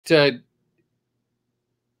to.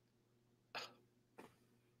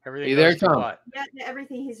 Everything You there, goes to Tom? what? Yeah,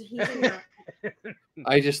 everything. He's here.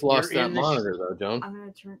 I just lost You're that in the monitor though, Joan. I'm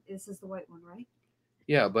gonna turn. This is the white one, right?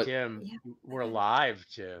 Yeah, but Tim, Yeah. we're live,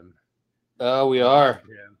 Tim. oh, we Live, are.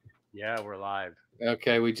 Tim. Yeah, we're live.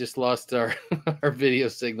 Okay, we just lost our our video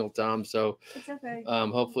signal, Tom. So It's okay.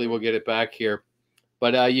 hopefully we'll get it back here.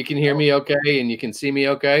 But you can hear me okay, and you can see me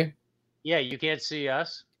okay. Yeah, you can't see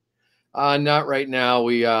us. Not right now.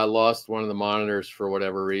 We lost one of the monitors for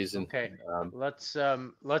whatever reason. Okay.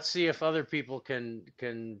 Let's see if other people can.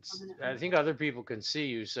 I think other people can see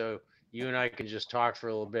you, so you and I can just talk for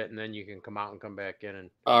a little bit, and then you can come out and come back in. And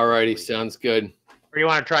Alrighty, sounds good. Or you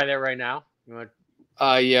want to try that right now? You want?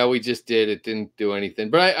 Yeah, we just did. It didn't do anything,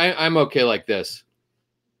 but I'm okay like this.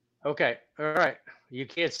 Okay. All right. You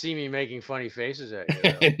can't see me making funny faces at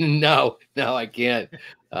you. No, I can't.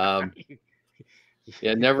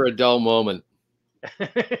 Yeah, never a dull moment.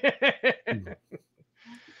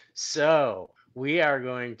 So we are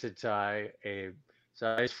going to tie a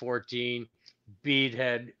size 14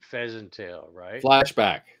 beadhead pheasant tail, right?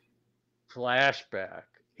 Flashback.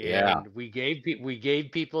 Yeah. And we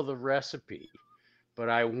gave people the recipe, but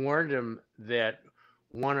I warned them that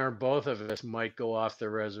one or both of us might go off the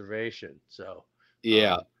reservation. So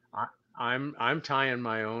yeah, I'm tying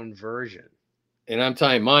my own version. And I'm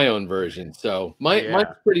tying my own version. So mine's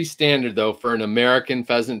pretty standard though for an American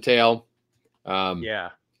pheasant tail. Yeah.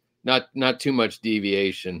 Not too much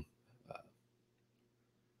deviation.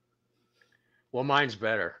 Well, mine's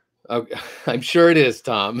better. Okay. I'm sure it is,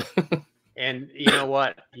 Tom. And you know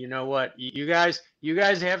what? You guys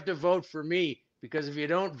have to vote for me, because if you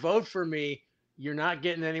don't vote for me, you're not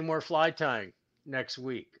getting any more fly tying next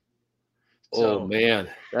week. Oh man,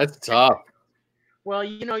 that's tough. Well,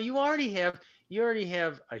 you already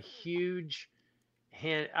have a huge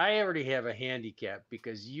I already have a handicap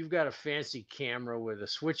because you've got a fancy camera with a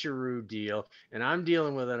switcheroo deal, and I'm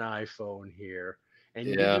dealing with an iPhone here. And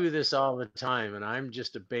you do this all the time, and I'm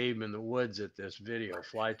just a babe in the woods at this video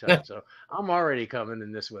fly time. So I'm already coming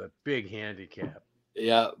in this with a big handicap.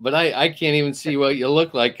 Yeah, but I can't even see what you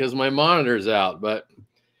look like because my monitor's out. But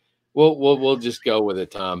we'll just go with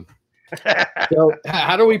it, Tom. So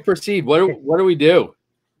how do we proceed? What do we do?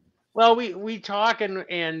 Well, we talk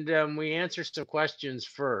and we answer some questions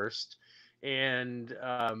first, and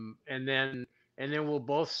then we'll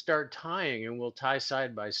both start tying, and we'll tie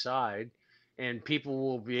side by side. And people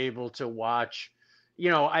will be able to watch.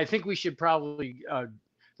 I think we should probably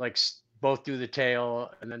both do the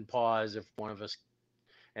tail and then pause if one of us,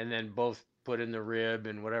 and then both put in the rib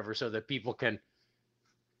and whatever, so that people can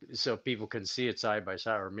see it side by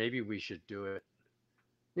side. Or maybe we should do it.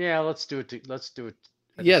 Yeah, let's do it.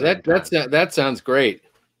 Yeah, that sounds great.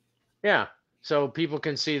 Yeah, so people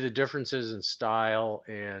can see the differences in style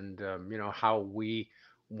and how we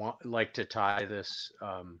like to tie this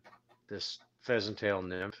this pheasant tail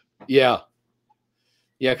nymph. Yeah,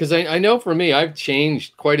 because I know for me, I've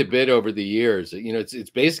changed quite a bit over the years.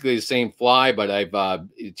 It's basically the same fly, but I've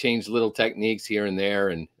changed little techniques here and there,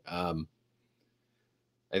 and I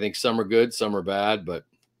think some are good, some are bad. But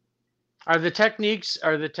are the techniques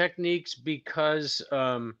because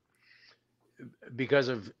of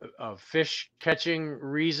fish catching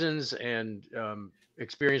reasons and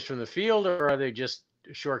experience from the field, or are they just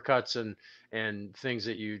shortcuts and things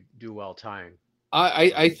that you do while tying?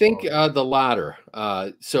 I think the latter.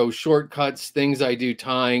 So shortcuts, things I do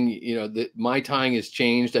tying. My tying has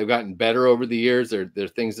changed. I've gotten better over the years. There are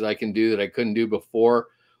things that I can do that I couldn't do before.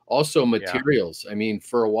 Also materials. I mean,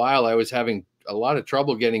 for a while I was having a lot of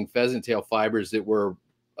trouble getting pheasant tail fibers that were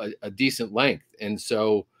a decent length, and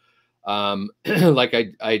so like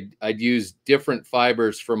I'd use different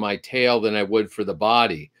fibers for my tail than I would for the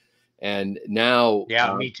body. And now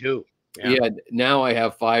me too. Now I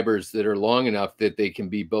have fibers that are long enough that they can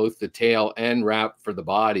be both the tail and wrap for the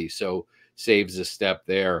body, so saves a step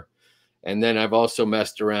there. And then I've also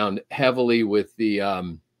messed around heavily with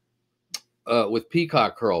the with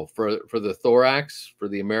peacock curl for the thorax, for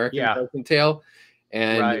the American pheasant tail,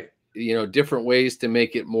 and different ways to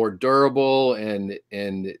make it more durable and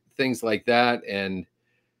things like that. And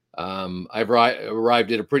I've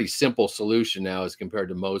arrived at a pretty simple solution now as compared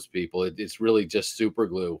to most people. It's really just super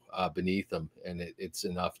glue beneath them, and it's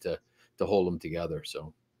enough to hold them together.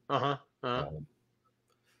 So and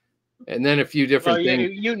then a few different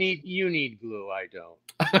things. You need glue. I don't.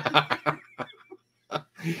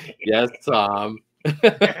 Yes, Tom.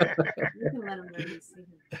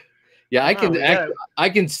 Yeah, I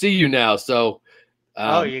can see you now. So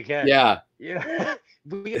you can. Yeah.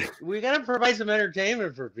 We gotta provide some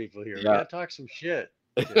entertainment for people here. We gotta talk some shit.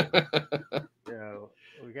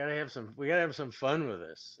 We gotta have some. We gotta have some fun with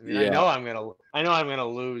this. I mean, I Yeah. know I'm gonna. I know I'm gonna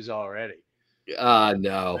lose already. No. I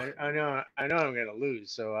know. I know I'm gonna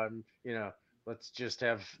lose. So I'm. Let's just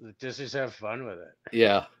have fun with it.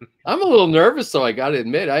 Yeah. I'm a little nervous, though, I got to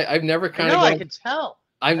admit. I've never I kind of know. I gone, can tell.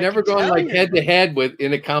 I've I never can gone tell like you're. head to head with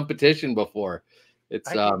in a competition before. It's,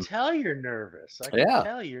 I can tell you're nervous. I can yeah,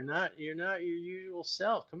 tell you're not. You're not your usual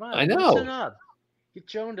self. Come I on, loosen know. up. Get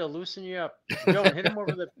Joan to loosen you up. Joan, hit him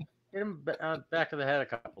over the. Hit him back of the head a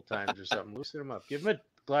couple times or something. Loosen him up. Give him a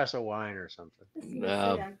glass of wine or something.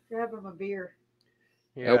 No, Grab him a beer.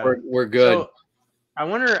 Yeah. we're good. So I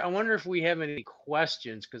wonder if we have any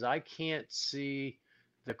questions because I can't see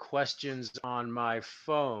the questions on my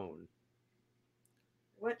phone.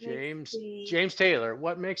 What makes James the James Taylor,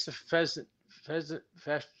 what makes the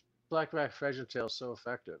blackback pheasant tail so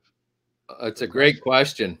effective? It's a Good great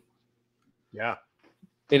question. question. Yeah.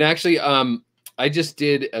 And actually, I just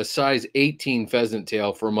did a size 18 pheasant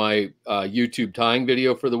tail for my YouTube tying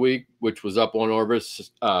video for the week, which was up on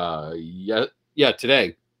Orvis. Yeah,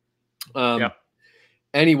 today. Yep.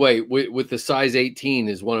 Anyway, with the size 18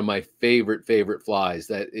 is one of my favorite flies.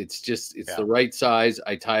 That it's Yeah. the right size.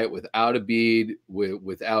 I tie it without a bead,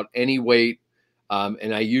 without any weight,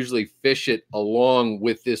 and I usually fish it along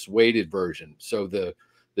with this weighted version. So the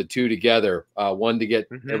two together, one to get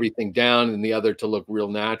Mm-hmm. everything down, and the other to look real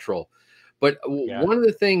natural. But Yeah. one of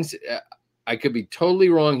the things I could be totally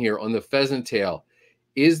wrong here on the pheasant tail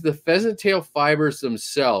is the pheasant tail fibers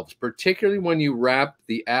themselves, particularly when you wrap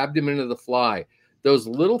the abdomen of the fly. Those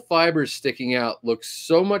little fibers sticking out look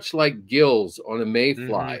so much like gills on a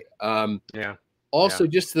mayfly. Mm-hmm. Yeah. Also, Yeah.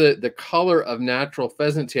 just the color of natural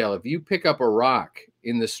pheasant tail. If you pick up a rock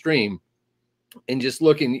in the stream and just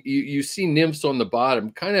look, and you see nymphs on the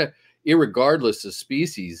bottom, kind of irregardless of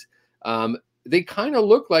species, they kind of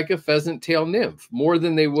look like a pheasant tail nymph more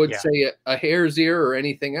than they would Yeah. say a hare's ear or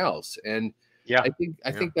anything else. And Yeah. I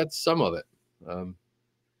think that's some of it.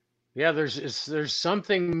 Yeah, there's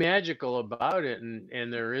something magical about it,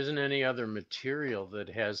 and there isn't any other material that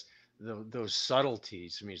has those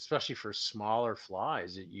subtleties. I mean, especially for smaller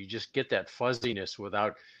flies, you just get that fuzziness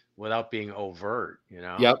without being overt. You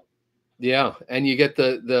know? Yep. Yeah, and you get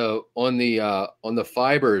the on the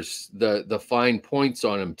fibers, the fine points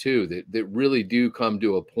on them too that really do come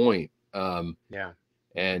to a point. Yeah.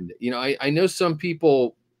 And I know some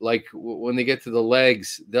people like when they get to the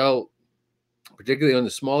legs, they'll, particularly on the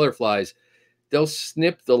smaller flies, they'll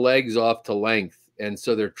snip the legs off to length, and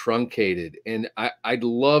so they're truncated. And I'd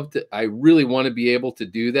love to, I really want to be able to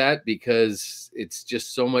do that because it's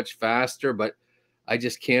just so much faster, but I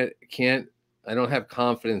just can't. I don't have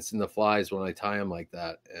confidence in the flies when I tie them like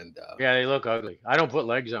that. And Yeah, they look ugly. I don't put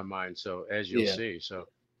legs on mine, so as you'll yeah, see, so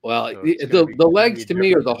well, it's the gonna legs be to me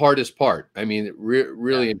are different. the hardest part. I mean, Yeah.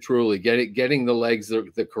 really and truly, getting the legs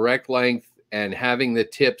the correct length and having the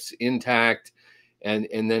tips intact, and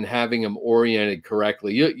then having them oriented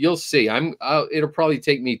correctly. You'll see. It'll probably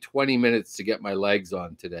take me 20 minutes to get my legs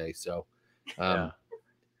on today. So, Yeah.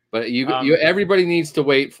 but Um, everybody needs to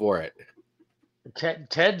wait for it.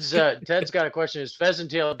 Ted's got a question. Is pheasant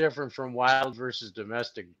tail different from wild versus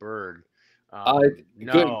domestic bird? Uh,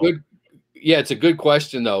 No. good. Yeah, it's a good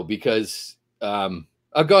question though, because go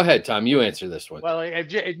ahead, Tom. You answer this one. Well,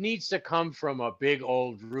 it needs to come from a big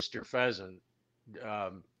old rooster pheasant,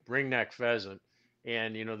 ringneck pheasant,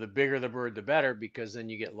 and the bigger the bird, the better, because then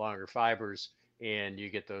you get longer fibers and you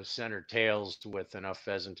get those center tails with enough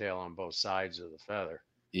pheasant tail on both sides of the feather.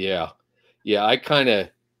 Yeah, yeah. I kind of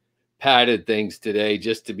padded things today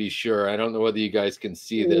just to be sure. I don't know whether you guys can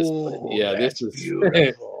see this, but Oh, yeah, this that's is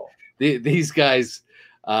beautiful. these guys.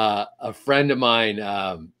 A friend of mine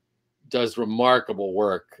does remarkable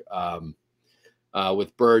work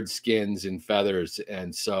with bird skins and feathers,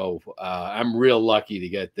 and so I'm real lucky to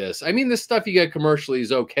get this. I mean, the stuff you get commercially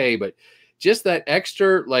is okay, but just that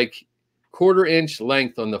extra like quarter-inch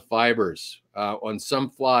length on the fibers on some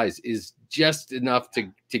flies is just enough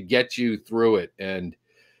to get you through it. And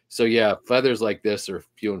so yeah, feathers like this are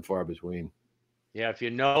few and far between. Yeah, if you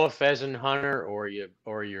know a pheasant hunter or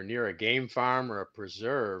you're near a game farm or a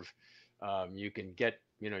preserve, you can get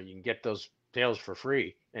those tails for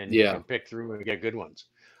free, and you Yeah. can pick through and get good ones.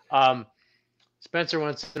 Um, Spencer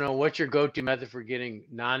wants to know what's your go-to method for getting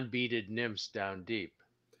non-beaded nymphs down deep.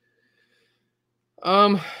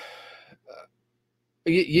 Um,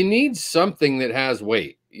 you need something that has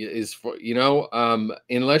weight. Is for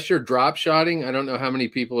unless you're drop shotting. I don't know how many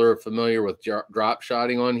people are familiar with drop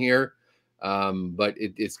shotting on here, but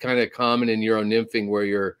it's kind of common in Euro nymphing where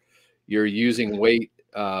you're using weight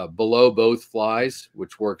below both flies,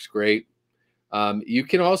 which works great. You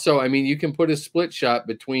can also, I mean, you can put a split shot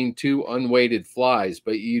between two unweighted flies,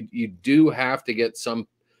 but you do have to get some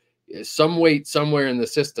weight somewhere in the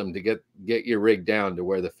system to get your rig down to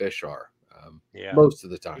where the fish are. Yeah. Most of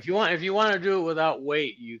the time. If you want to do it without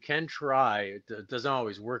weight, you can try. It doesn't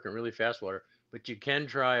always work in really fast water, but you can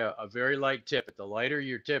try a very light tippet. The lighter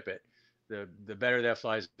you tip it, the better that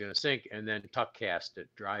fly is going to sink, and then tuck cast it,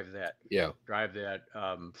 drive that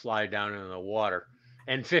fly down into the water,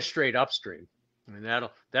 and fish straight upstream. I mean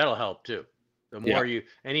that'll help too. The more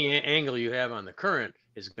any angle you have on the current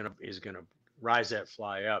is gonna rise that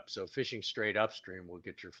fly up. So fishing straight upstream will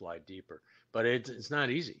get your fly deeper, but it's not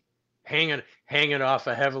easy. Hanging off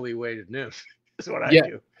a heavily weighted nymph is what I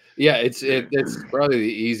do. Yeah, it's probably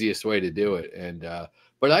the easiest way to do it. And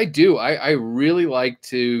but I really like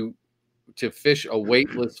to fish a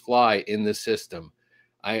weightless fly in the system.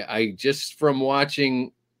 I just, from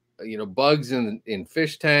watching bugs in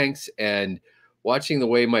fish tanks and watching the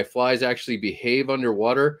way my flies actually behave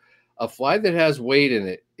underwater, a fly that has weight in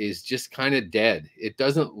it is just kind of dead. It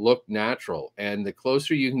doesn't look natural. And the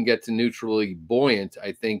closer you can get to neutrally buoyant,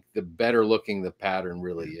 I think the better looking the pattern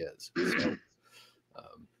really is.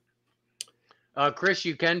 So, Chris,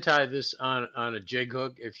 you can tie this on a jig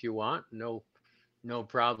hook if you want. No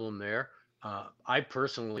problem there. I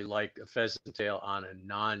personally like a pheasant tail on a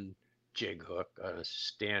non-jig hook, a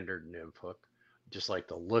standard nymph hook. Just like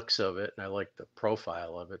the looks of it, and I like the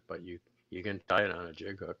profile of it. But you can tie it on a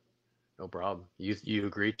jig hook. No problem. You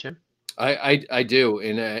agree, Tim? I do,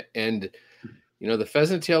 and the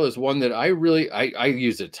pheasant tail is one that I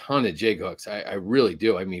use a ton of jig hooks. I really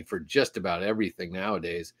do. I mean, for just about everything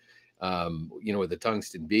nowadays, with the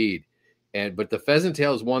tungsten bead, but the pheasant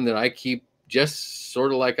tail is one that I keep just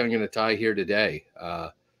sort of like I'm going to tie here today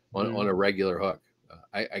on a regular hook.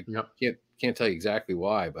 I can't tell you exactly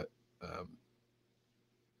why, but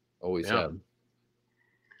always have.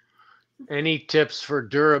 Any tips for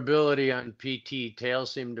durability on PT?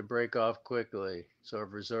 Tails seem to break off quickly, so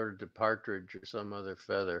I've resorted to partridge or some other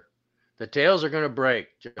feather. The tails are going to break,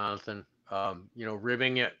 Jonathan.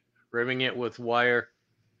 Ribbing it with wire,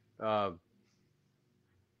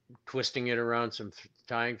 twisting it around some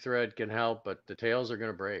tying thread can help, but the tails are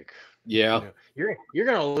going to break. Yeah, you're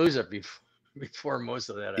going to lose it before most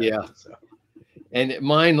of that happens. So. And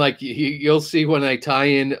mine, like you'll see when I tie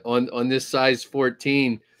in on this size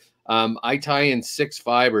 14. I tie in 6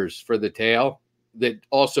 fibers for the tail that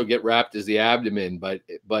also get wrapped as the abdomen, but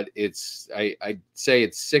it's I'd say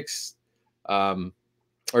it's 6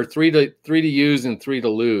 or 3 to use and 3 to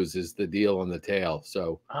lose is the deal on the tail.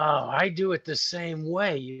 So I do it the same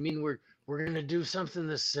way. You mean we're gonna do something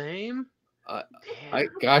the same? I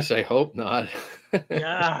hope not.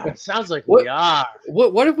 Yeah, sounds like we are.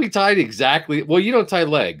 What if we tied exactly? Well, you don't tie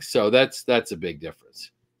legs, so that's a big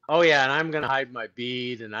difference. Oh yeah, and I'm gonna hide my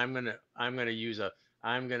bead, and I'm gonna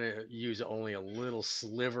use only a little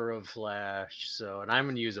sliver of flash. So, and I'm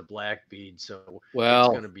gonna use a black bead. So it's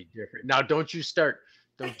gonna be different. Now, don't you start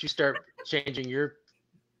changing your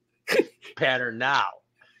pattern now.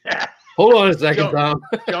 Hold on a second, Tom.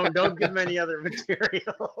 Don't give me any other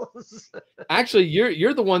materials. Actually,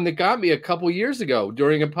 you're the one that got me a couple years ago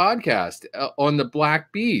during a podcast on the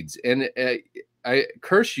black beads, and I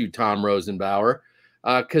curse you, Tom Rosenbauer.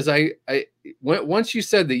 Because once you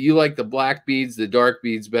said that you like the black beads, the dark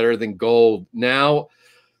beads better than gold. Now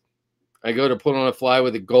I go to put on a fly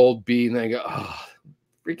with a gold bead, and I go, oh,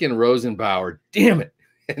 freaking Rosenbauer, damn it!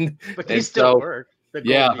 But they still work.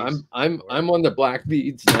 Yeah, I'm on the black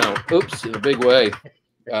beads now. Oops, in a big way.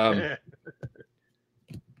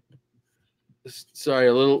 Sorry,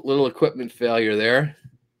 a little equipment failure there.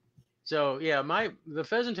 So yeah, the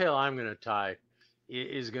pheasant tail I'm going to tie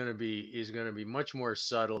is going to be much more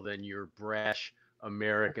subtle than your brash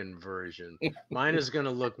American version. Mine is going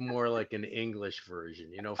to look more like an English version.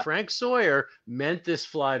 Frank Sawyer meant this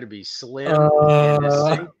fly to be slim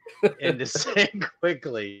and to sink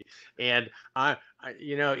quickly. And I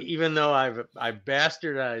even though I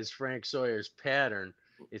bastardized Frank Sawyer's pattern,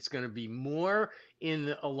 it's going to be more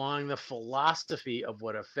along the philosophy of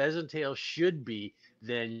what a pheasant tail should be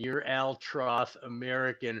than your Al Troth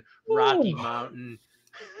American Rocky Mountain.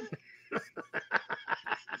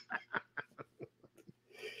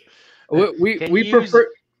 we prefer.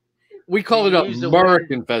 We call it a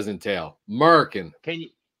American pheasant tail. American. Can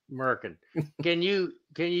you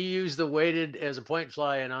use the weighted as a point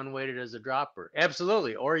fly and unweighted as a dropper?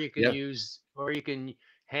 Absolutely. Or you can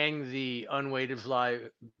hang the unweighted fly.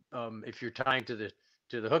 If you're tying to the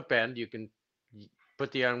hook bend, you can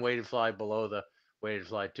put the unweighted fly below the weighted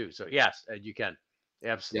fly too. So yes, you can.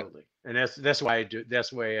 Absolutely. And that's why I do. That's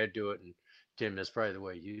the way I do it. And Tim, that's probably the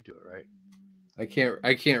way you do it, right? I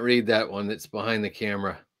can't read that one that's behind the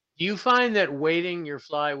camera. Do you find that weighting your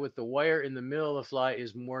fly with the wire in the middle of the fly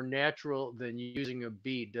is more natural than using a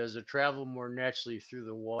bead? Does it travel more naturally through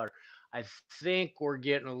the water? I think we're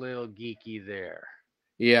getting a little geeky there.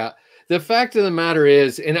 Yeah. The fact of the matter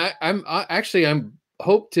is, and I'm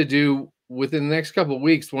hope to do within the next couple of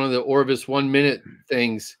weeks one of the Orvis 1 minute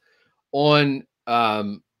things on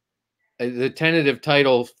the tentative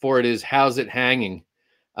title for it is "How's It Hanging?"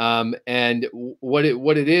 And what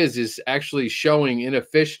it is actually showing in a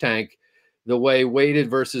fish tank the way weighted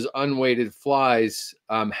versus unweighted flies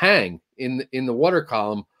hang in the water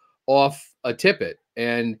column off a tippet.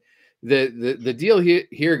 And the deal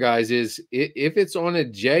here, guys, is if it's on a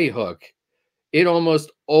J hook, it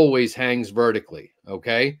almost always hangs vertically.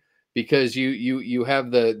 Okay. Because you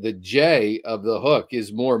have the J of the hook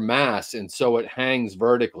is more mass, and so it hangs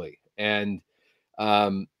vertically. And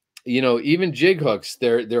even jig hooks,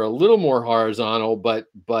 they're a little more horizontal, but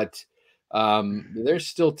they're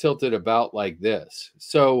still tilted about like this.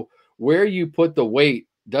 So where you put the weight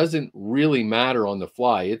doesn't really matter on the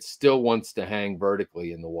fly. It still wants to hang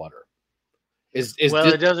vertically in the water. Is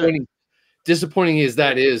Well, it doesn't. Disappointing as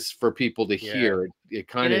that Yeah. is for people to hear, it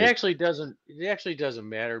kind And of it actually doesn't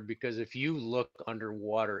matter, because if you look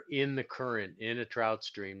underwater in the current in a trout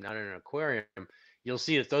stream, not in an aquarium, you'll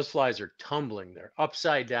see that those flies are tumbling. They're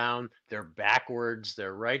upside down, they're backwards,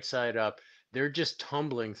 they're right side up. They're just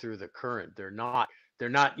tumbling through the current. They're not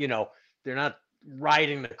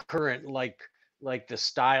riding the current like the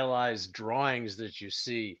stylized drawings that you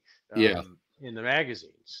see yeah. in the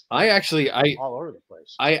magazines. I They're actually all over the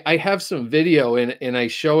place. I have some video and I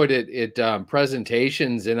show it at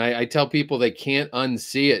presentations, and I tell people they can't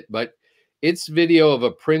unsee it, but it's video of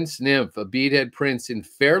a prince nymph, a beadhead prince in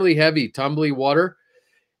fairly heavy tumbly water,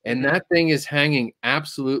 and that thing is hanging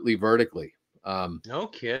absolutely vertically. No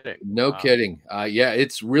kidding. No Wow. kidding. Yeah,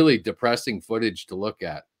 it's really depressing footage to look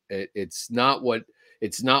at. It's not what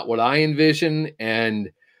I envision,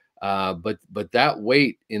 and but that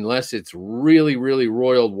weight, unless it's really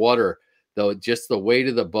roiled water, though, just the weight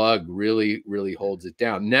of the bug really holds it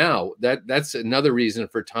down. Now that's another reason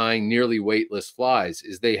for tying nearly weightless flies,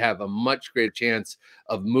 is they have a much greater chance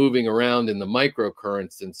of moving around in the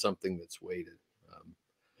microcurrents than something that's weighted.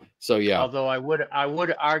 So yeah. Although I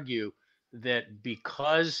would argue that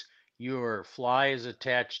because your fly is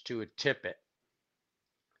attached to a tippet,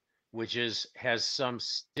 which has some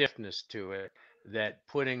stiffness to it, that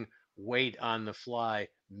putting weight on the fly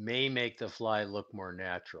may make the fly look more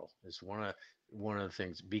natural. It's one of the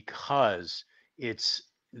things, because it's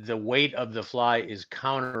the weight of the fly is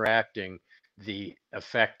counteracting the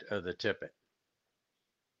effect of the tippet.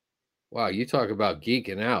 Wow, you talk about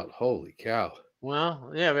geeking out. Holy cow.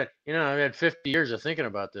 Well, yeah, but I've had 50 years of thinking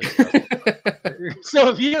about this stuff. So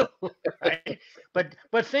have you, right? But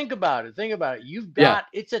think about it. Think about it. You've got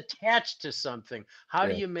it's attached to something. How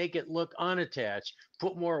do you make it look unattached?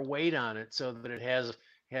 Put more weight on it so that it has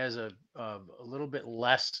a little bit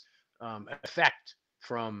less effect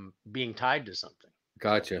from being tied to something.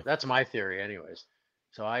 Gotcha. So that's my theory, anyways.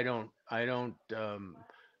 So I don't. I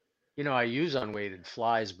use unweighted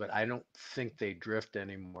flies, but I don't think they drift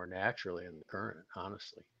any more naturally in the current,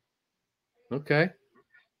 honestly. Okay.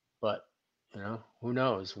 But who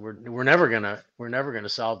knows? We're never gonna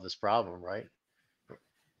solve this problem, right?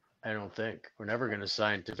 I don't think we're never gonna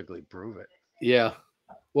scientifically prove it. Yeah.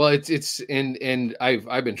 Well, and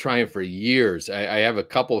I've been trying for years. I have a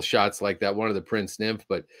couple shots like that, one of the Prince Nymph,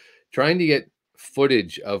 but trying to get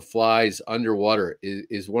footage of flies underwater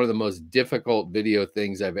is one of the most difficult video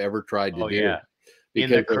things I've ever tried to do. Yeah. In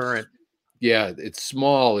the current. Yeah, it's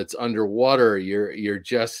small, it's underwater.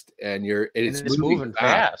 It's moving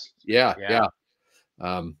fast. Yeah.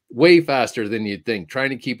 Way faster than you'd think. Trying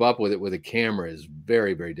to keep up with it with a camera is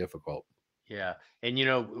very, very difficult. Yeah. And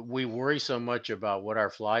we worry so much about what our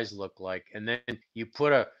flies look like, and then you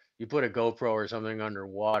put a GoPro or something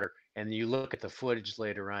underwater, and you look at the footage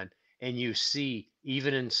later on, and you see,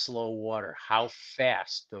 even in slow water, how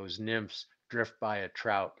fast those nymphs drift by a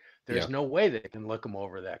trout. There's no way they can look them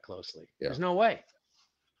over that closely. There's no way.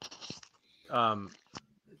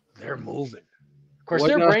 They're moving. Of course,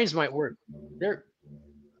 their brains might work.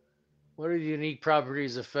 What are the unique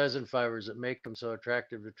properties of pheasant fibers that make them so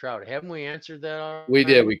attractive to trout? Haven't we answered that already? We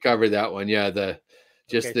did. We covered that one. Yeah.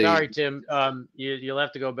 Sorry, Tim. You'll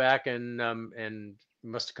have to go back and you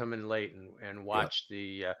must have come in late and watch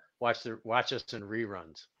watch us in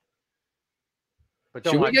reruns. But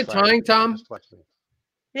don't should we get tying, Tom?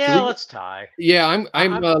 Yeah, let's tie. Yeah,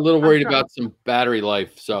 I'm a little worried about some battery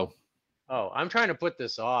life. So. Oh, I'm trying to put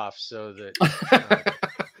this off so that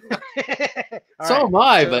So am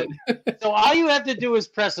I, so, but so all you have to do is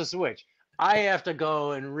press a switch. I have to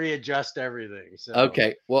go and readjust everything. So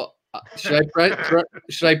okay. Well, should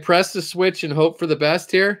I press the switch and hope for the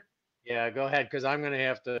best here? yeah, go ahead, because I'm gonna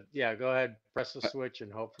have to. Yeah, go ahead, press the switch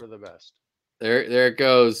and hope for the best. There it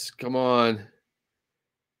goes. Come on.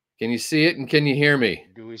 Can you see it and can you hear me?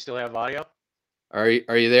 Do we still have audio? Are you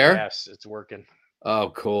there? Yes, it's working.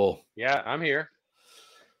 Oh, cool. Yeah, I'm here.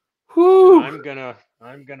 Whoo. And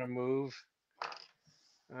I'm gonna move.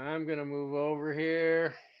 I'm gonna move over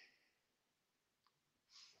here.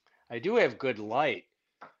 I do have good light.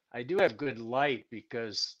 I do have good light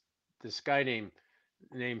because this guy named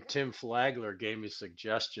Tim Flagler gave me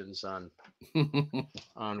suggestions on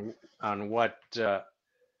what.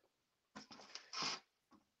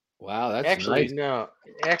 Wow, that's Actually, nice. no.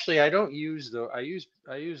 Actually, I don't use the. I use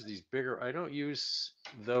these bigger. I don't use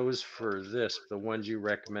those for this. The ones you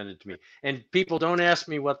recommended to me. And people don't ask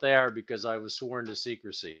me what they are because I was sworn to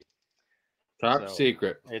secrecy. Top So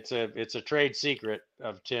secret. it's a trade secret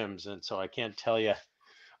of Tim's, and so I can't tell you.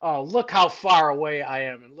 Oh, look how far away I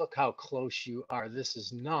am, and look how close you are. This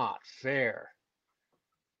is not fair.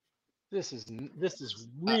 This is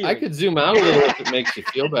really. I could zoom out a little if it makes you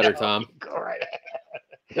feel better, Tom. Go right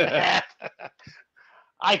ahead.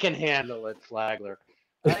 I can handle it, Flagler.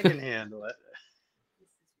 I can handle it.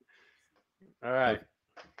 All right.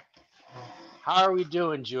 How are we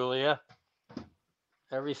doing, Julia?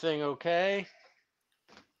 Everything okay?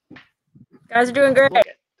 Guys are doing great. Look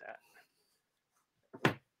at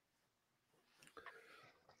that.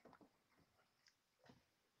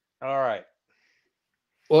 All right.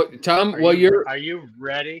 Well, Tom, Are you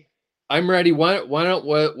ready? I'm ready. Why don't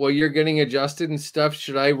while you're getting adjusted and stuff,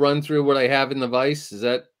 should I run through what I have in the vise? Is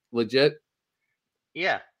that legit?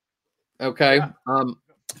 Yeah. Okay. Yeah.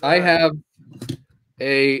 I have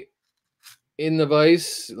in the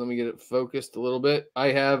vise. Let me get it focused a little bit. I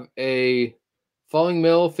have a Falling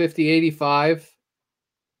Mill 5085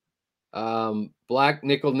 black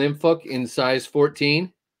nickel nymph hook in size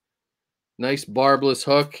 14. Nice barbless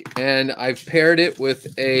hook, and I've paired it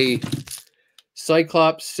with a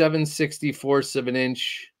Cyclops 7/64 of an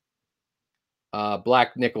inch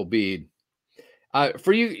black nickel bead.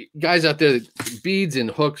 For you guys out there, beads and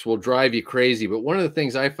hooks will drive you crazy. But one of the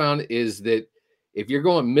things I found is that if you're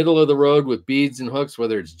going middle of the road with beads and hooks,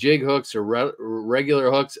 whether it's jig hooks or regular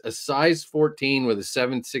hooks, a size 14 with a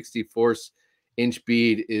 7/64 inch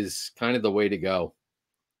bead is kind of the way to go.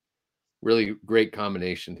 Really great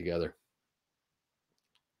combination together.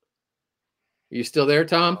 Are you still there,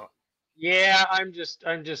 Tom? Yeah, I'm just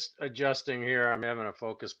adjusting here. I'm having a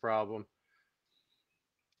focus problem.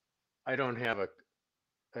 I don't have a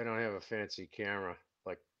fancy camera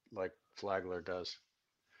like Flagler does.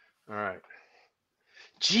 All right.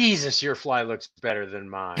 Jesus, your fly looks better than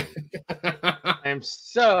mine. I'm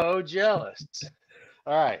so jealous.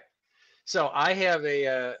 All right. So I have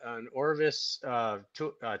an Orvis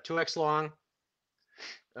 2x long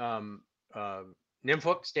nymph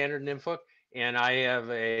hook, standard nymph hook, and I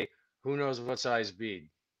have a who knows what size bead.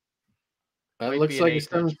 That looks like a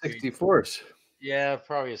 7/64. Yeah,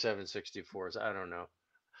 probably a 7/64. I don't know.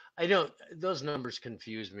 Those numbers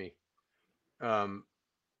confuse me. I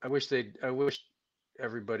wish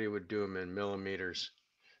everybody would do them in millimeters.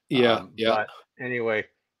 Yeah. But anyway,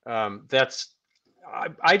 that's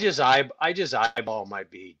I just eyeball my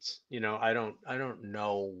beads. You know, I don't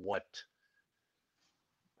know what.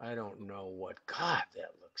 God,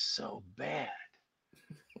 that looks so bad.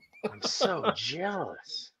 I'm so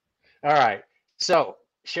jealous. All right. So,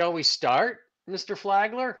 shall we start, Mr.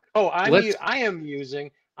 Flagler? Oh, I am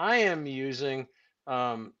using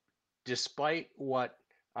despite what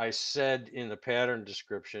I said in the pattern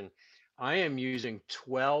description, I am using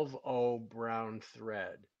 12-0 brown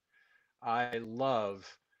thread. I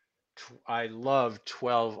love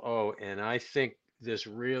 12-0, and I think this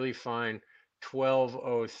really fine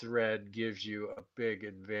 12-0 thread gives you a big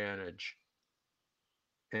advantage.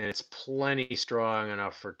 And it's plenty strong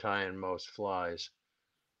enough for tying most flies.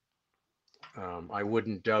 I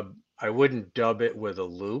wouldn't dub it with a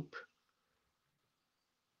loop.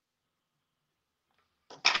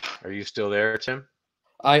 Are you still there, Tim?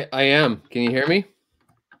 I am. Can you hear me?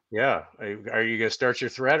 Yeah. Are you gonna start your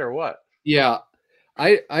thread or what? Yeah.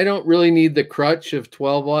 I don't really need the crutch of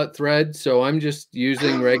 12-aught thread, so I'm just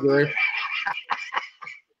using regular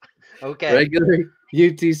regular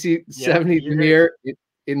UTC 70 denier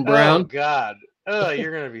in brown. Oh God. Oh,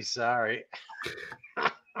 you're gonna be sorry.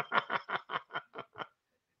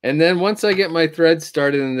 And then once I get my thread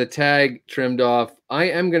started and the tag trimmed off, I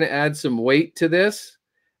am going to add some weight to this.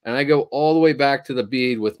 And I go all the way back to the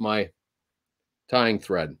bead with my tying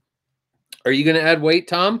thread. Are you going to add weight,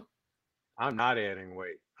 Tom? I'm not adding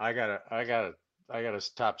weight. I got a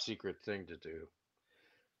top secret thing to do.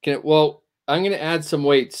 Well, I'm going to add some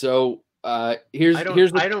weight. So here's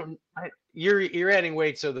the You're adding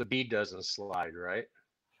weight so the bead doesn't slide, right?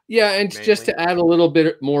 yeah, and just Mainly. to add a little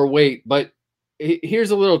bit more weight. But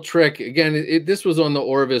here's a little trick. Again, this was on the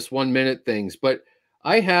Orvis 1 minute things, but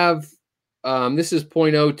I have this is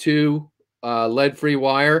 0.02 lead-free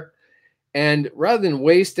wire, and rather than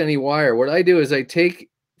waste any wire, what I do is I take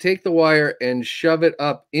the wire and shove it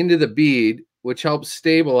up into the bead, which helps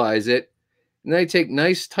stabilize it. And then I take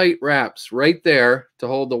nice tight wraps right there to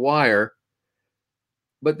hold the wire.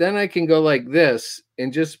 But then I can go like this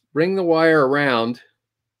and just bring the wire around,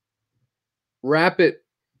 wrap it.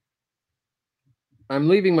 I'm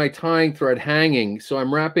leaving my tying thread hanging, so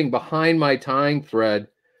I'm wrapping behind my tying thread,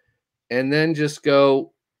 and then just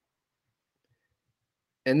go.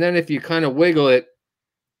 And then if you kind of wiggle it,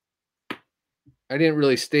 I didn't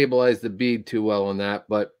really stabilize the bead too well on that,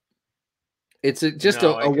 but it's just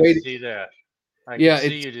a way to see that. I yeah, can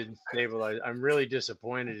see you didn't stabilize. I'm really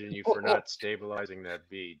disappointed in you for not stabilizing that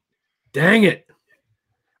bead. Dang it.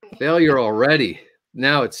 Failure already.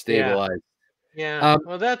 Now it's stabilized. Yeah.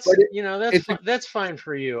 Well, that's that's fine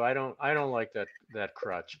for you. I don't like that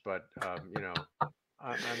crutch, but I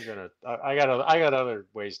got other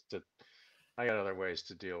ways to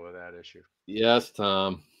deal with that issue. Yes,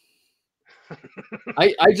 Tom.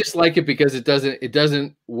 I just like it because it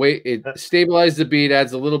doesn't weight, it stabilizes the bead,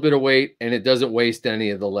 adds a little bit of weight, and it doesn't waste any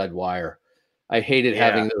of the lead wire. I hated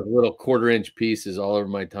having those little 1/4-inch pieces all over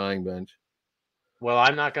my tying bench. Well,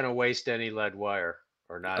 I'm not going to waste any lead wire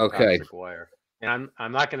or non-toxic wire. And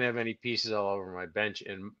I'm not going to have any pieces all over my bench,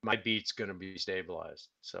 and my bead's going to be stabilized.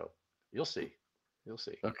 So you'll see. You'll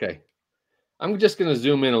see. Okay. I'm just going to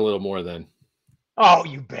zoom in a little more then. Oh,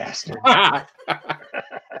 you bastard.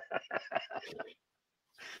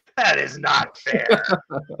 That is not fair.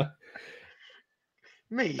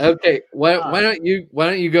 Me. Okay. Why don't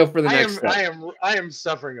you go for the next step? I am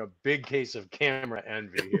suffering a big case of camera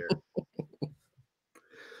envy here.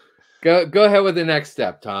 Go ahead with the next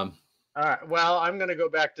step, Tom. All right. Well, I'm going to go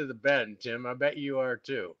back to the bend, Tim. I bet you are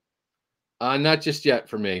too. Not just yet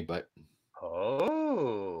for me, but.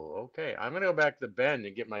 Oh, okay. I'm going to go back to the bend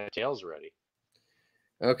and get my tails ready.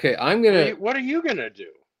 Okay, What are you going to do?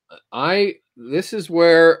 This is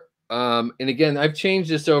where, and again, I've changed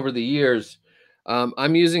this over the years.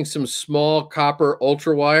 I'm using some small copper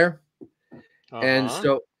ultra wire. And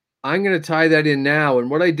so I'm going to tie that in now.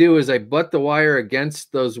 And what I do is I butt the wire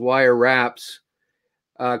against those wire wraps,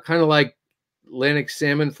 kind of like Atlantic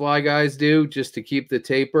salmon fly guys do, just to keep the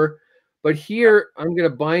taper. But here I'm going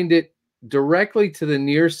to bind it directly to the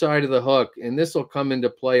near side of the hook, and this will come into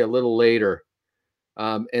play a little later.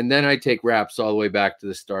 And then I take wraps all the way back to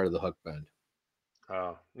the start of the hook bend.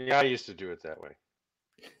 Oh, yeah, I used to do it that way.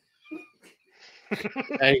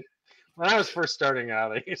 Hey. When I was first starting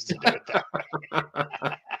out, I used to do it that way.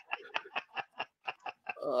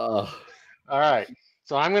 All right.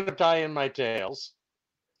 So I'm going to tie in my tails.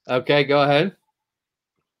 Okay, go ahead.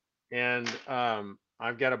 And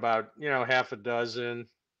I've got about, half a dozen.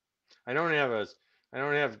 I don't have as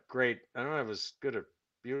good a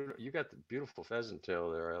beautiful. You got the beautiful pheasant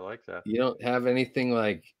tail there. I like that. You don't have anything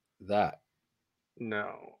like that.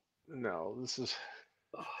 No. This is.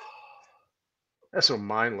 That's what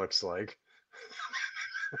mine looks like.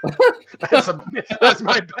 That's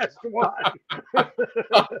my best one.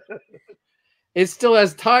 It still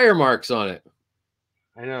has tire marks on it.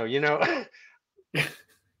 I know.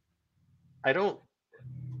 I don't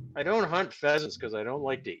hunt pheasants because I don't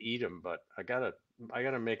like to eat them, but I gotta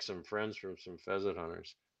make some friends from some pheasant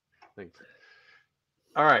hunters.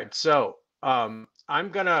 All right, so I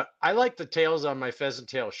like the tails on my pheasant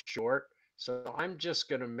tail short, so I'm just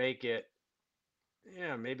gonna make it,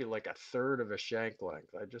 maybe like 1/3 of a shank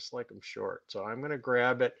length. I just like them short, so I'm gonna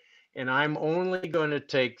grab it, and I'm only going to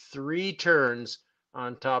take 3 turns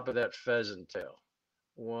on top of that pheasant tail.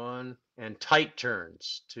 1, and tight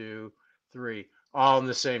turns, 2, 3, all in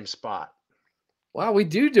the same spot. Wow, we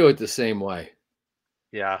do it the same way.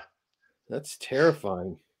 Yeah. That's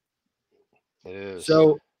terrifying. It is.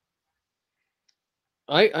 So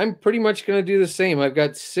I'm pretty much going to do the same. I've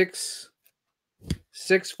got six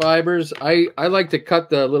fibers. I like to cut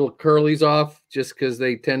the little curlies off just because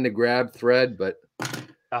they tend to grab thread, but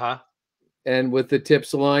and with the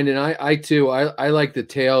tips aligned, and I too like the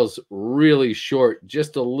tails really short,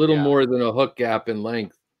 just a little more than a hook gap in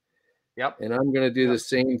length. Yep. And I'm going to do the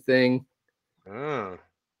same thing.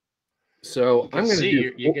 So I'm going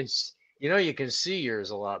to do. You can see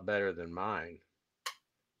yours a lot better than mine.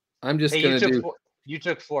 I'm just going to do. You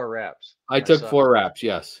took 4 reps. I took 4 reps,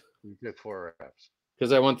 yes. You took 4 reps.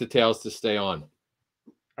 Because I want the tails to stay on.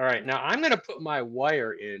 All right, now I'm going to put my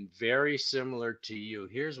wire in very similar to you.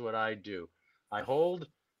 Here's what I do. I hold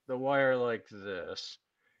the wire like this,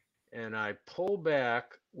 and I pull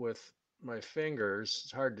back with my fingers.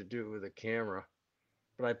 It's hard to do it with a camera,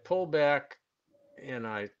 but I pull back and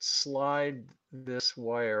I slide this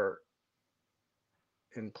wire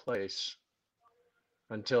in place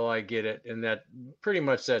until I get it in that pretty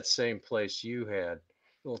much that same place you had. A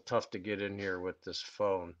little tough to get in here with this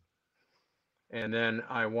phone. And then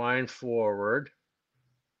I wind forward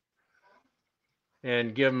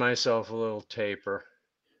and give myself a little taper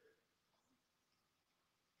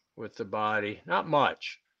with the body. Not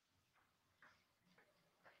much,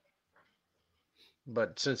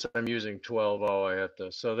 but since I'm using 12-0, I have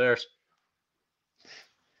to. So there's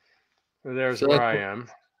So where I am.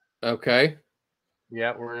 Okay.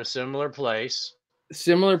 Yeah, we're in a similar place.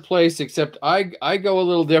 Similar place, except I go a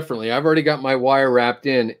little differently. I've already got my wire wrapped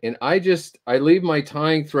in, and I leave my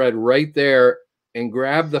tying thread right there and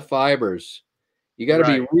grab the fibers. You got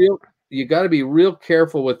to be real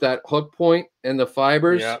careful with that hook point and the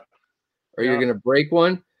fibers, or you're going to break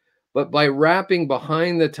one. But by wrapping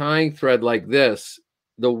behind the tying thread like this,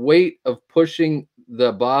 the weight of pushing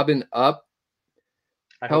the bobbin up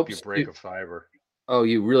I hope you break a fiber. Oh,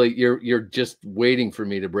 you're just waiting for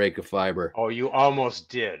me to break a fiber. Oh, you almost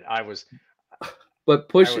did. I was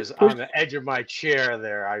push on the edge of my chair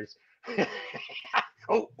there. Pushing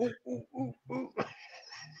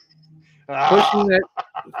that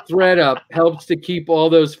thread up helps to keep all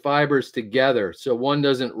those fibers together so one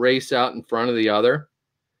doesn't race out in front of the other.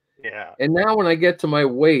 Yeah. And now when I get to my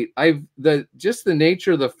weight, just the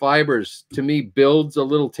nature of the fibers to me builds a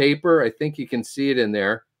little taper. I think you can see it in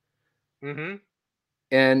there. Mm-hmm.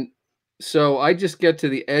 And so I just get to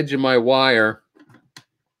the edge of my wire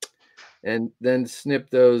and then snip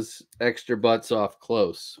those extra butts off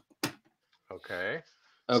close. Okay.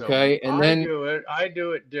 Okay. So and then I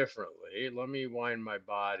do it differently. Let me wind my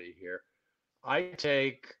body here. I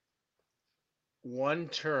take one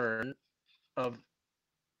turn of,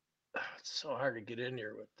 it's so hard to get in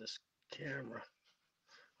here with this camera.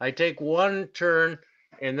 I take one turn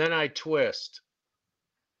and then I twist.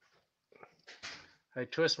 I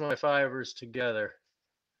twist my fibers together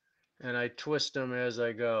and I twist them as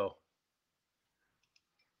I go.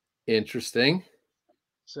 Interesting.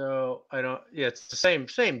 So it's the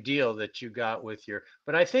same deal that you got with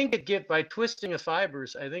but I think by twisting the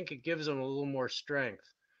fibers, I think it gives them a little more strength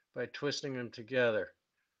by twisting them together.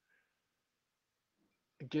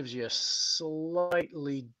 It gives you a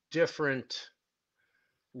slightly different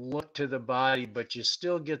look to the body, but you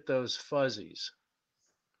still get those fuzzies.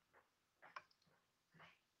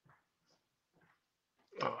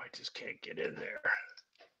 Oh, I just can't get in there.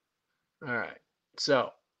 All right.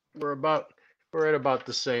 So we're at about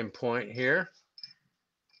the same point here.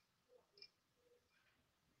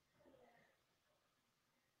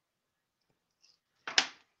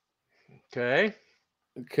 Okay.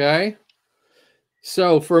 Okay.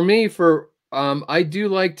 So for me, I do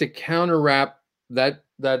like to counter wrap that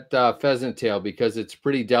pheasant tail because it's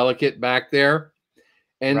pretty delicate back there,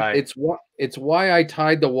 and it's why I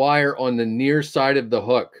tied the wire on the near side of the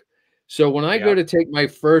hook. So when I go to take my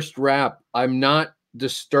first wrap, I'm not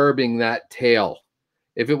disturbing that tail.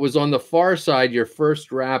 If it was on the far side, your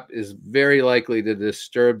first wrap is very likely to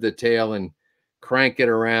disturb the tail and crank it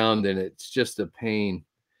around, and it's just a pain.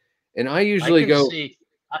 And I usually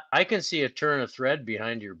I can see a turn of thread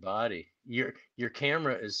behind your body. Your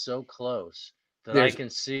camera is so close that I can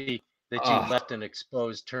see that you left an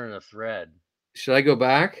exposed turn of thread. Should I go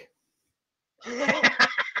back?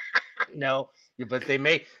 No, but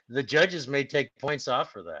the judges may take points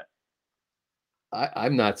off for that.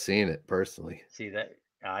 I'm not seeing it personally. See that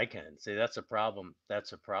I can see that's a problem.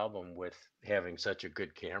 That's a problem with having such a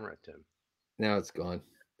good camera, Tim. Now it's gone.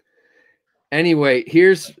 Anyway,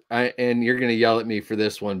 and you're going to yell at me for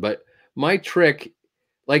this one, but my trick,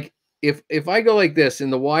 like if I go like this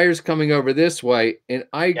and the wire's coming over this way and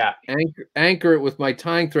I anchor it with my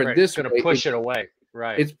tying thread this way, it's going to push it away.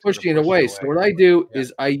 Right. It's pushing it away. So what I do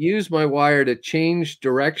is I use my wire to change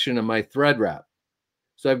direction of my thread wrap.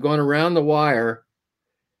 So I've gone around the wire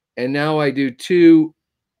and now I do 2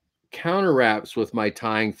 counter wraps with my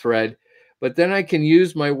tying thread, but then I can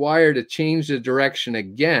use my wire to change the direction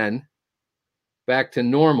again back to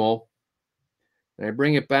normal, and I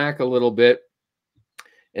bring it back a little bit,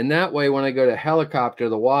 and that way when I go to helicopter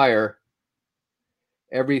the wire,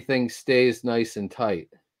 everything stays nice and tight.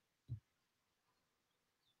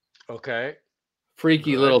 Okay.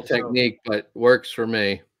 Freaky little technique, but works for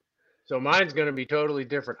me. So mine's going to be totally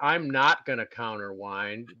different. I'm not going to counter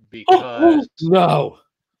wind Oh, because no.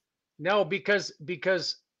 no, because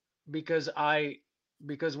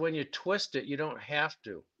when you twist it, you don't have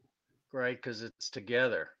to, right? Because it's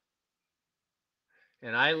together.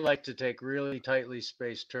 And I like to take really tightly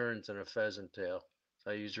spaced turns in a pheasant tail.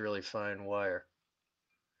 So I use really fine wire.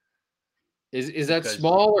 Is that Because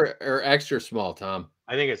small or extra small, Tom?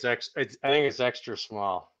 I think I think it's extra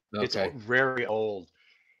small. It's Okay. very old.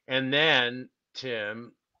 And then,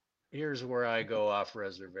 Tim, here's where I go off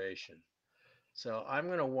reservation. So I'm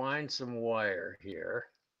going to wind some wire here.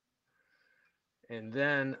 And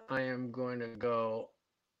then I am going to go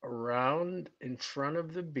around in front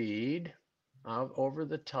of the bead, out over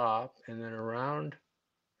the top, and then around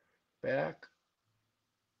back.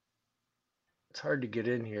 It's hard to get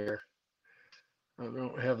in here. I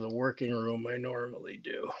don't have the working room I normally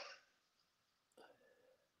do.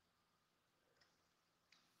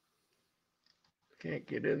 Can't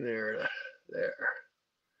get in there. There.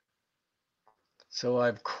 So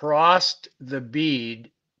I've crossed the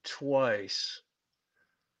bead twice.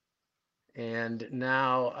 And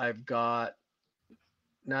now I've got,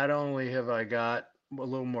 not only have I got a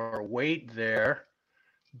little more weight there,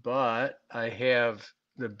 but I have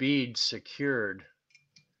the bead secured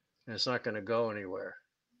and it's not going to go anywhere.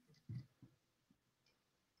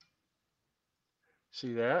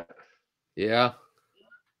 See that? Yeah.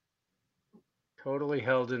 Totally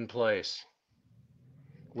held in place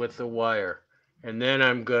with the wire. And then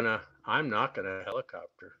I'm not gonna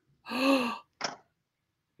helicopter.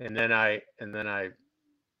 And then I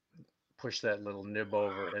push that little nib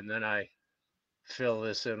over and then I fill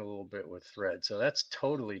this in a little bit with thread. So that's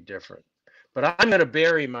totally different. But I'm gonna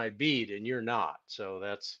bury my bead and you're not. So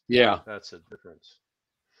that's a difference.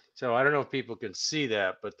 So I don't know if people can see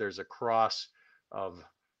that, but there's a cross of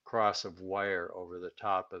wire over the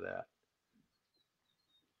top of that.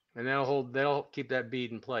 And that'll keep that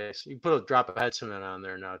bead in place. You can put a drop of head cement on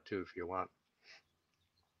there now too if you want.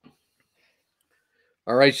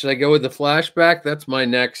 All right, should I go with the flashback? That's my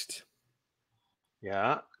next.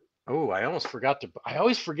 Yeah. Oh, I always forget to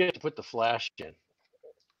put the flash in.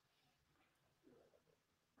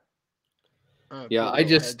 Yeah, I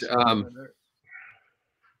just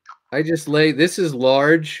lay, this is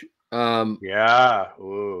large. Yeah.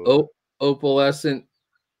 Ooh. Opalescent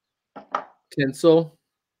tinsel.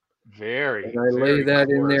 Very, and I lay very that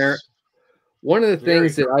coarse. in there. One of the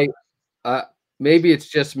things that maybe it's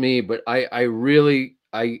just me, but I really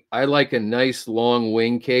like a nice long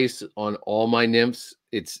wing case on all my nymphs.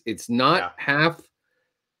 It's not half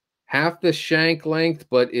the shank length,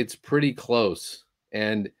 but it's pretty close.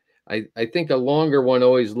 And I think a longer one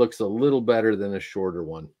always looks a little better than a shorter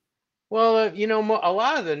one. Well,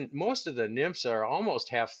 most of the nymphs are almost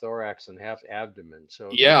half thorax and half abdomen. So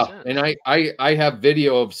yeah, and I have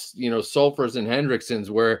video of Sulfurs and Hendricksons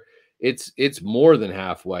where it's more than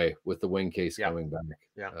halfway with the wing case coming back.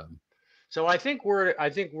 Yeah. So I think we're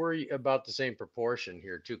about the same proportion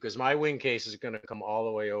here too, because my wing case is going to come all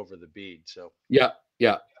the way over the bead. So yeah.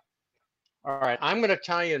 All right, I'm going to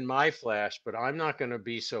tie in my flash, but I'm not going to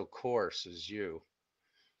be so coarse as you.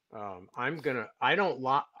 I have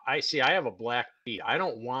a black bead. I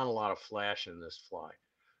don't want a lot of flash in this fly.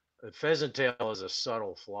 The pheasant tail is a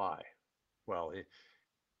subtle fly. Well,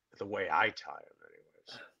 the way I tie them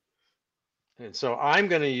anyways. And so I'm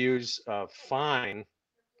going to use a fine,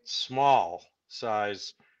 small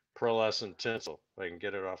size pearlescent tinsel. If I can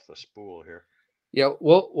get it off the spool here. Yeah,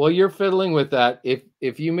 well, you're fiddling with that.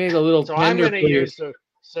 If you made a little so tender, I'm going to use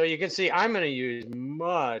so you can see I'm going to use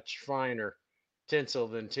much finer tinsel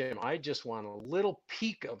than Tim. I just want a little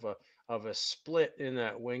peak of a split in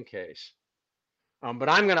that wing case. But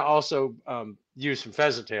I'm going to also use some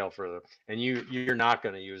pheasant tail for them, and you're not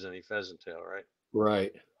going to use any pheasant tail, right?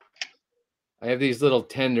 Right. I have these little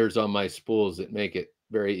tenders on my spools that make it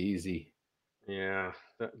very easy. Yeah,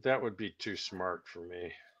 that would be too smart for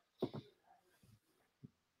me.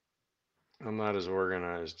 I'm not as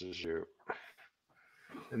organized as you.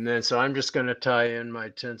 And then so I'm just going to tie in my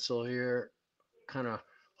tinsel here, kind of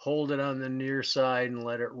hold it on the near side and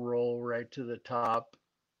let it roll right to the top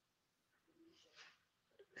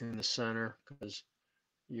in the center, because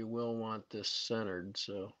you will want this centered.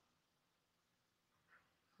 So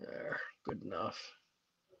there, good enough.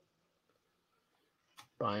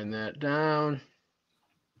 Bind that down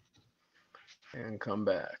and come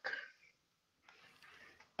back.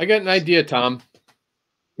 I got an idea, Tom.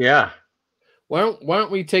 Yeah. Why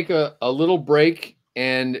don't we take a little break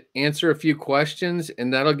and answer a few questions,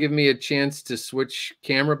 and that'll give me a chance to switch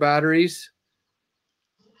camera batteries.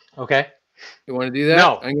 Okay. You want to do that?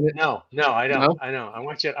 No, I'm gonna. no, I don't. No. I know. I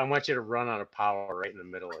want you to run out of power right in the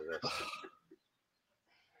middle of this.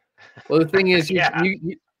 Well, the thing is, Yeah.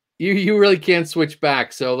 you really can't switch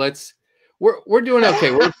back. So we're doing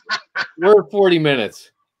okay. We're 40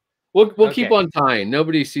 minutes. We'll keep Okay. on tying.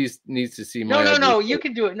 Nobody needs to see my ugly No. face. You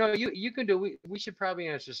can do it. No, you can do it. We should probably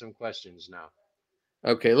answer some questions now.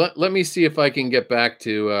 Okay, let me see if I can get back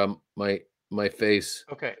to my face.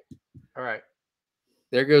 Okay. All right.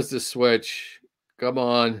 There goes the switch. Come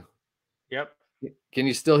on. Yep. Can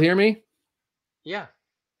you still hear me? Yeah.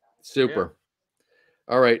 Super.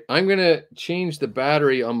 All right, I'm gonna change the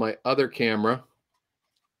battery on my other camera.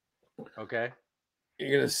 Okay.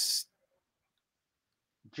 You're gonna.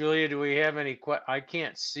 Julia, do we have any I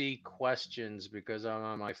can't see questions because I'm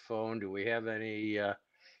on my phone. Do we have any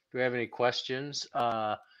questions?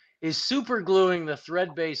 Is super gluing the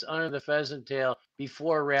thread base under the pheasant tail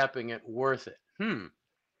before wrapping it worth it?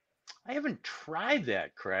 I haven't tried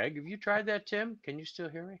that, Craig. Have you tried that, Tim? Can you still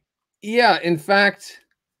hear me? Yeah, in fact,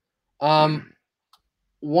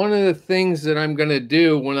 one of the things that I'm gonna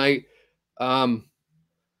do when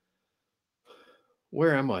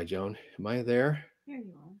where am I, Joan? Am I there? Here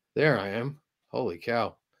you are. There I am. Holy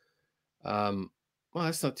cow. Well,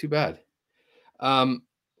 that's not too bad. One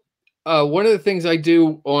of the things I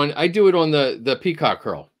do it on the peacock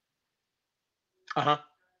curl. Uh-huh.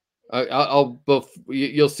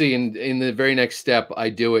 You'll see in the very next step I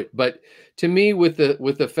do it. But to me, with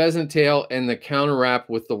the pheasant tail and the counter wrap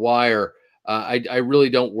with the wire, I really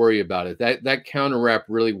don't worry about it. That counter wrap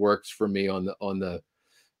really works for me on the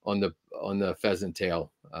pheasant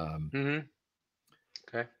tail.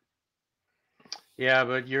 Okay. Yeah,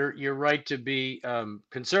 but you're right to be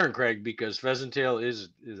concerned, Craig, because pheasant tail is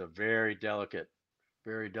a very delicate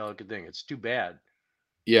thing. It's too bad.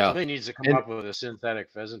 Yeah, Somebody needs to come up with a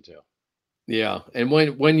synthetic pheasant tail. yeah, and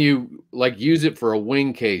when you like use it for a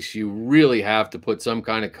wing case, you really have to put some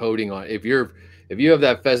kind of coating on it. If you have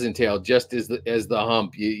that pheasant tail just as the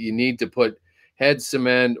hump, you need to put head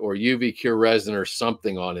cement or UV cure resin or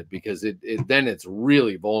something on it, because then it's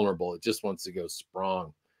really vulnerable. It just wants to go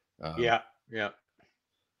sprung. Yeah.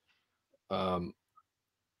 All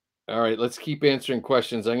right, let's keep answering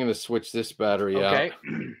questions. I'm going to switch this battery out. Okay.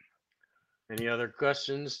 Any other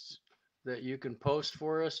questions that you can post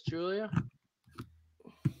for us, Julia?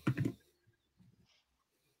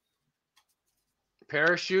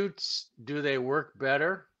 Parachutes, do they work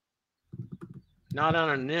better? Not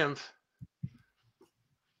on a nymph.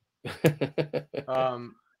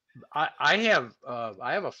 I have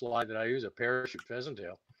a fly that I use, a parachute pheasant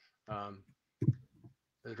tail, a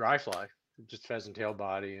dry fly, just pheasant tail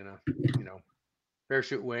body and a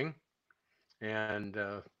parachute wing, and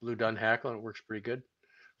blue dun hackle, and it works pretty good.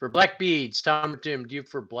 For black beads, Tom or Tim, do you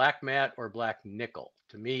prefer black matte or black nickel?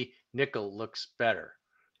 To me, nickel looks better,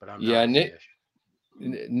 but I'm not a fish.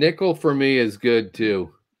 Nickel for me is good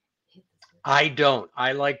too. I don't.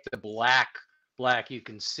 I like the black. You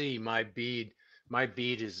can see my bead. My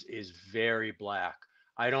bead is very black.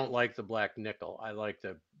 I don't like the black nickel. I like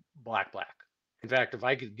the black. In fact, if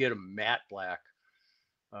I could get a matte black,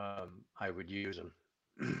 I would use them.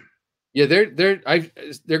 Yeah,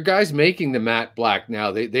 they're guys making the matte black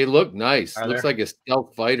now. They look nice. Looks like a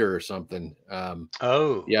stealth fighter or something. Yeah,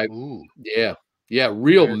 ooh. yeah,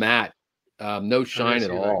 real matte. No shine at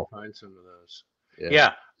all. Find some of those.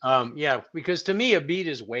 Yeah, because to me a bead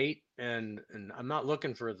is weight, and I'm not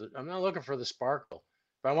looking for the sparkle.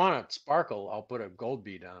 If I want a sparkle, I'll put a gold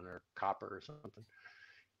bead on, or copper or something.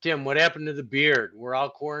 Tim, what happened to the beard? We're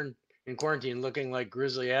all in quarantine looking like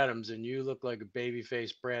Grizzly Adams, and you look like a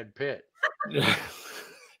baby-faced Brad Pitt. Well,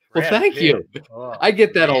 thank you. Oh, I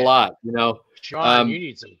get that a lot, Sean, you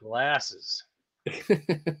need some glasses.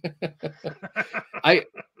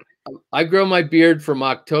 I grow my beard from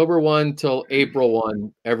October 1 till April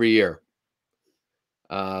 1 every year.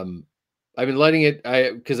 I've been letting it,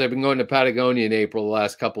 because I've been going to Patagonia in April the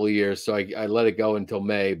last couple of years, so I let it go until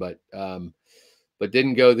May, but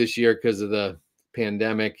didn't go this year because of the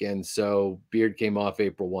pandemic, and so beard came off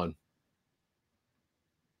April 1.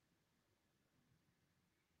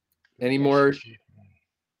 Any more?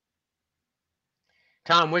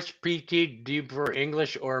 Tom, which PT do you prefer,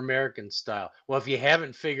 English or American style? Well, if you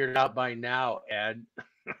haven't figured it out by now, Ed,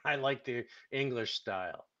 I like the English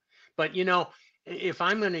style. But if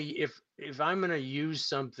I'm gonna use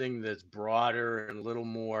something that's broader and a little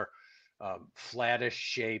more flattish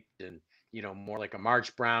shaped, and more like a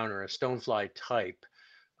March Brown or a stonefly type,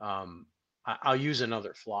 I'll use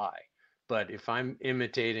another fly. But if I'm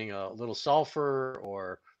imitating a little sulfur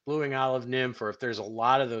or blueing olive nymph, or if there's a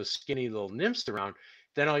lot of those skinny little nymphs around,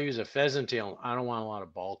 then I'll use a pheasant tail. I don't want a lot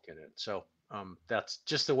of bulk in it. So that's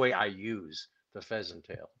just the way I use the pheasant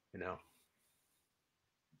tail, you know.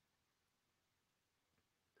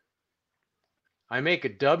 I make a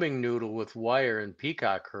dubbing noodle with wire and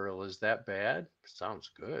peacock herl. Is that bad?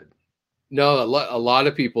 Sounds good. No, a lot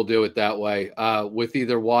of people do it that way, with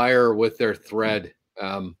either wire or with their thread.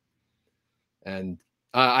 And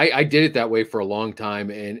I did it that way for a long time.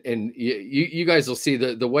 And you guys will see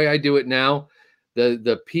the way I do it now.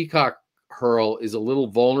 The peacock hurl is a little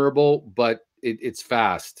vulnerable, but it's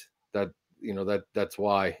fast. That's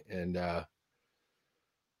why. And Are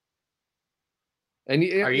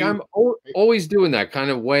you? I'm always doing that, kind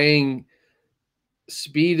of weighing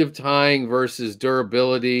speed of tying versus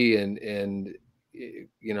durability, and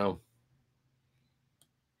you know.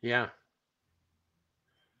 Yeah.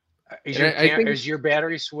 And I think, Is your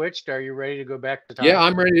battery switched? Are you ready to go back to yeah,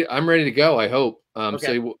 tying? I'm ready to go. I hope.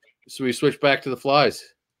 Okay. So we switch back to the flies.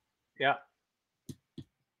 Yeah.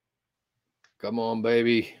 Come on,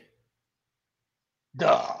 baby.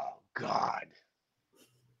 Oh God.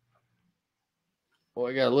 Oh,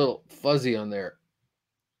 I got a little fuzzy on there.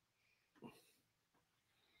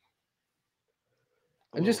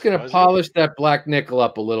 I'm just going to polish that black nickel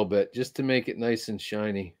up a little bit just to make it nice and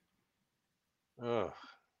shiny. Oh.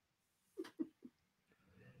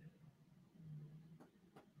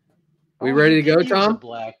 We ready to go, Tom?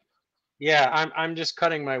 Black. Yeah, I'm just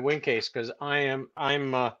cutting my wing case because I'm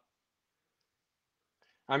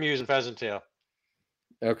using pheasant tail.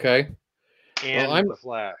 Okay. And the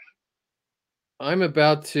flash. I'm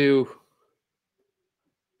about to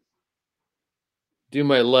do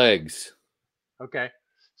my legs. Okay.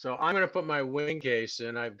 So I'm going to put my wing case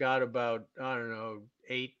in. I've got about, I don't know,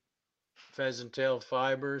 8 pheasant tail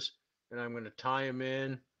fibers, and I'm going to tie them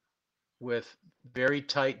in with very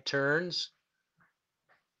tight turns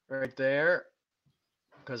right there,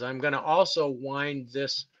 because I'm going to also wind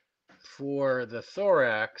this for the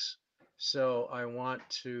thorax. So I want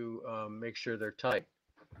to make sure they're tight.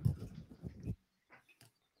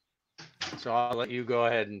 So I'll let you go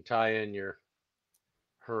ahead and tie in your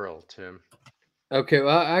hurl, Tim. Okay,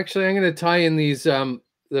 well, actually, I'm going to tie in these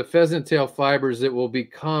the pheasant tail fibers that will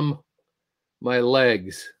become my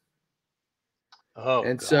legs. Oh,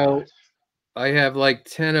 and God. So I have like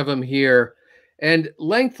 10 of them here, and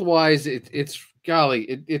lengthwise, it's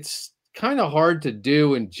golly, it's kind of hard to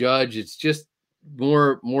do and judge. It's just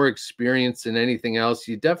more experience than anything else.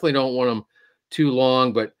 You definitely don't want them too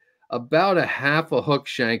long, but about a half a hook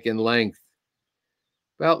shank in length,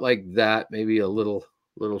 about like that, maybe a little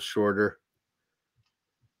shorter.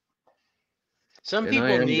 Some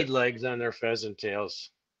people need legs on their pheasant tails.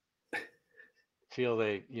 Feel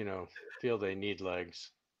they need legs.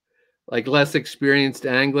 Like less experienced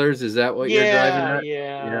anglers, is that what you're driving at?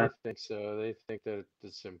 Yeah, I think so. They think that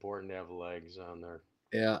it's important to have legs on their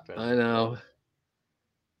I know. tails.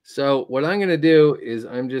 So what I'm going to do is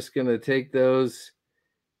I'm just going to take those.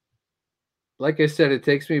 Like I said, it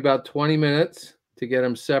takes me about 20 minutes to get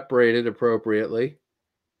them separated appropriately.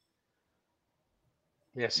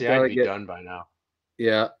 Yeah, see, I'd be done by now.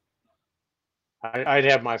 Yeah. I'd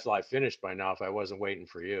have my fly finished by now if I wasn't waiting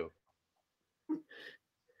for you.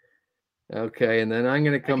 Okay, and then I'm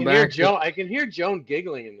going to come back. I can hear Joan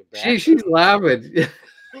giggling in the back. She's laughing.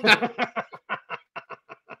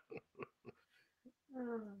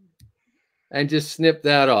 And just snip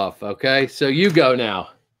that off. Okay, so you go now.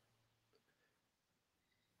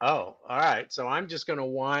 Oh, all right. So I'm just going to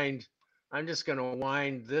wind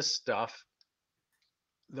this stuff,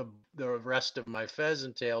 the rest of my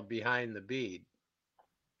pheasant tail behind the bead.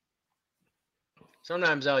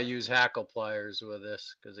 Sometimes I'll use hackle pliers with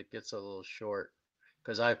this because it gets a little short.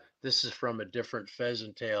 Because this is from a different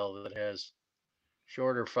pheasant tail that has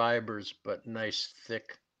shorter fibers but nice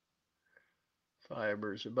thick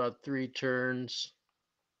fibers. About 3 turns,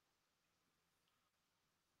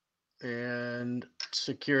 and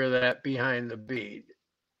secure that behind the bead,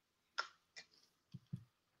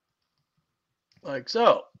 like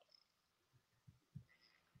so.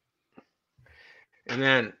 And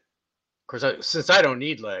then, of course, since I don't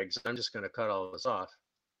need legs, I'm just going to cut all this off.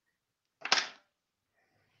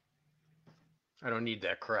 I don't need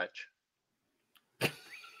that crutch.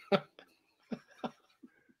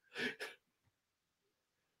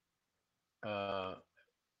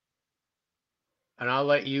 And I'll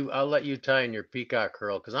let you tie in your peacock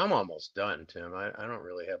curl because I'm almost done, Tim. I don't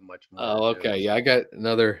really have much more. Oh, okay. Yeah, I got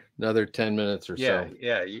another 10 minutes or so.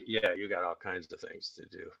 Yeah. You got all kinds of things to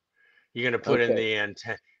do. You're gonna put in the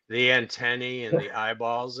antennae and the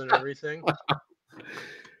eyeballs and everything.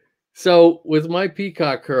 So with my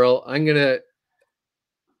peacock curl, I'm gonna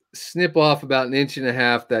snip off about 1.5 inches.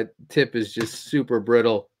 That tip is just super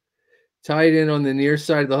brittle. Tie it in on the near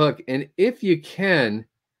side of the hook. And if you can,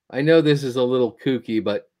 I know this is a little kooky,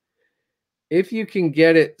 but if you can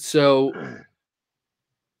get it so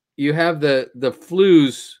you have the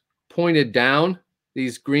flues pointed down,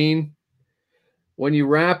 these green, when you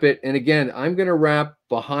wrap it, and again, I'm going to wrap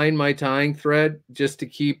behind my tying thread just to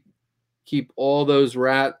keep all those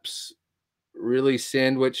wraps really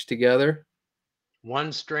sandwiched together.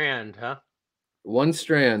 One strand, huh? One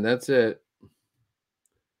strand, that's it.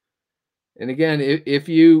 And again, if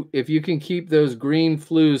you can keep those green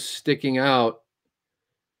flues sticking out,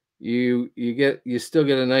 you still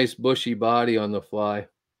get a nice bushy body on the fly.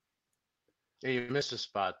 Yeah, you missed a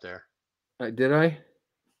spot there. Did I?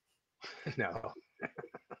 No.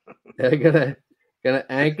 I gotta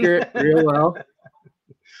anchor it real well.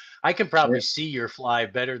 I can probably see your fly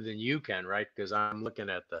better than you can, right? Because I'm looking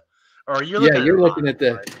at the, or you're Yeah, looking you're at looking mine, at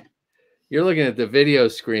the right? you're looking at the video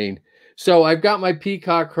screen. So I've got my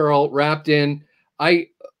peacock curl wrapped in.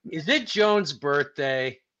 Is it Joan's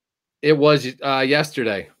birthday? It was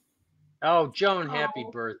yesterday. Oh, Joan, happy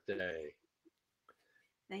Oh. birthday.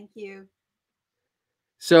 Thank you.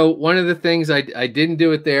 So one of the things I didn't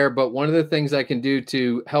do it there, but one of the things I can do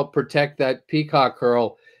to help protect that peacock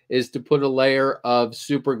curl is to put a layer of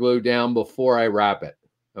super glue down before I wrap it.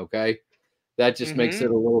 Okay. That just makes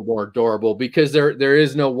it a little more adorable because there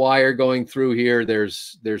is no wire going through here.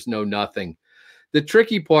 There's no nothing. The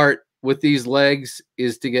tricky part with these legs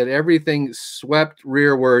is to get everything swept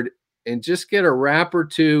rearward and just get a wrap or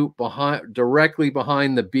two directly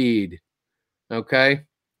behind the bead. Okay.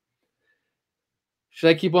 Should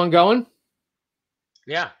I keep on going?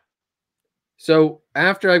 Yeah. So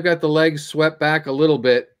after I've got the legs swept back a little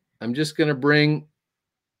bit, I'm just going to bring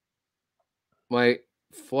my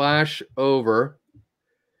flash over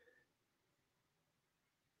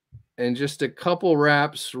and just a couple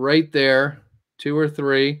wraps right there, 2 or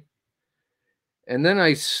 3. And then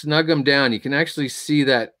I snug them down. You can actually see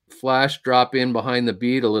that flash drop in behind the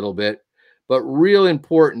bead a little bit. But real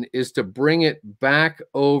important is to bring it back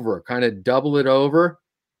over, kind of double it over.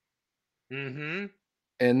 Mm-hmm.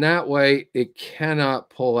 And that way it cannot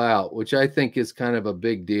pull out, which I think is kind of a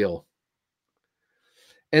big deal.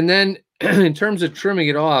 And then in terms of trimming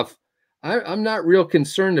it off, I'm not real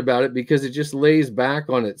concerned about it because it just lays back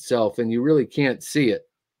on itself and you really can't see it.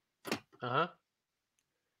 Uh-huh.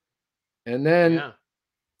 And then Yeah.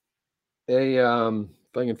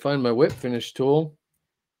 if I can find my whip finish tool,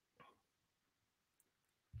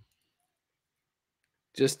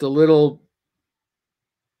 just a little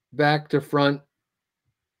back to front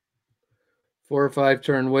 4 or 5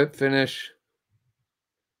 turn whip finish.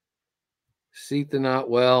 Seat the knot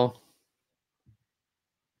well.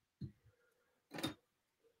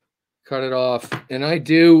 Cut it off. And I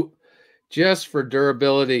do, just for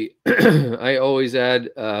durability, I always add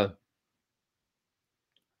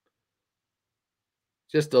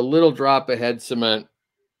just a little drop of head cement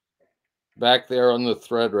back there on the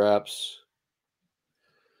thread wraps.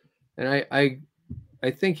 And I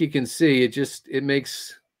think you can see it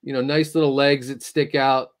makes, nice little legs that stick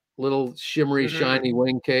out, little shimmery, shiny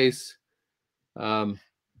wing case. Yeah,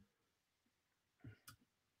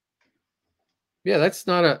 that's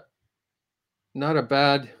not a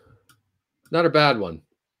bad one.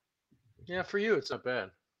 Yeah, for you, it's not bad.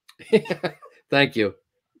 Thank you.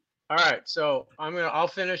 All right, so I'll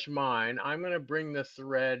finish mine. I'm gonna bring the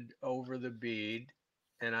thread over the bead,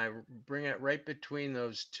 and I bring it right between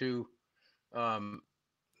those two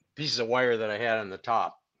pieces of wire that I had on the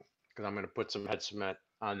top, because I'm gonna put some head cement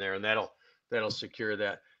on there, and that'll secure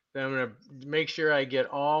that. Then I'm gonna make sure I get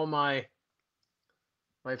all my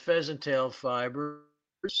pheasant tail fibers,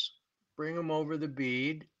 bring them over the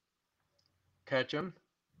bead, catch them,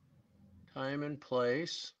 tie them in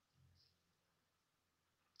place,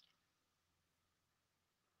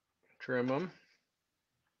 trim them.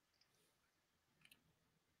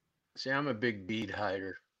 See, I'm a big bead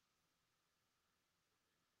hider.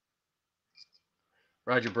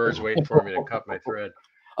 Roger Bird's waiting for me to cut my thread.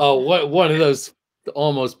 Oh, one of those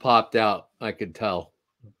almost popped out. I could tell.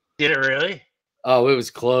 Did it really? Oh, it was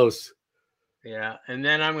close. Yeah, and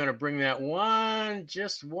then I'm going to bring that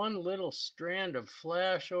just one little strand of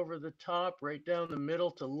flash over the top, right down the middle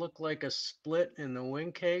to look like a split in the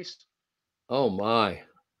wing case. Oh my.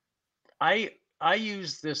 I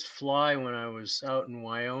used this fly when I was out in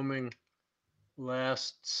Wyoming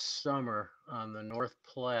last summer on the North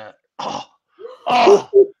Platte.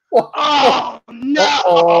 Oh,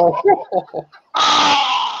 no!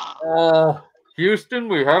 Houston,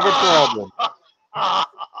 we have a problem.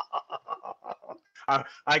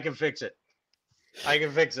 I can fix it. I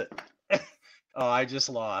can fix it. Oh, I just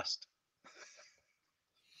lost.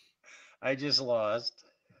 I just lost.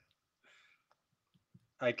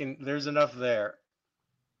 There's enough there.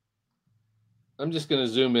 I'm just going to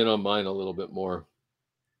zoom in on mine a little bit more.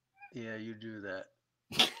 Yeah, you do that.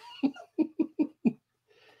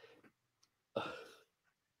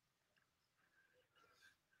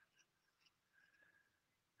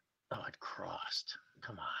 Oh, it crossed.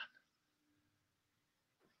 Come on.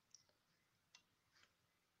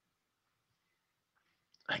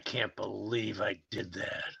 I can't believe I did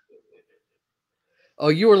that. Oh,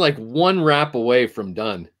 you were like one wrap away from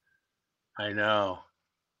done. I know.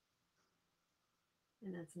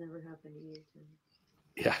 And that's never happened to you, Tim.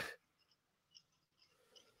 Yeah.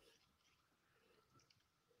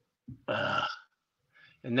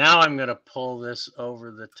 And now I'm going to pull this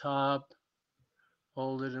over the top,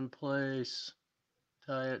 hold it in place,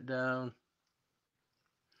 tie it down.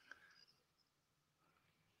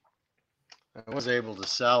 I was able to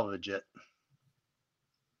salvage it.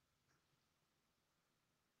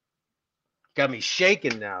 Got me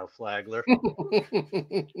shaking now, Flagler.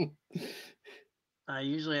 I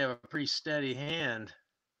usually have a pretty steady hand.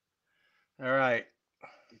 All right.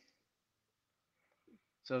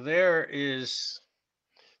 So there is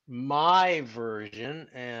my version,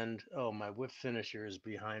 and oh, my whip finisher is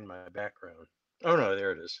behind my background. Oh no,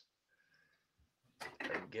 there it is. I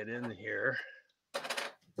can get in here.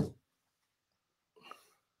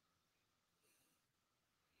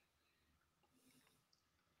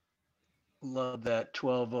 Love that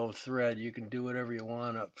 12-0 thread. You can do whatever you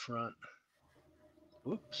want up front.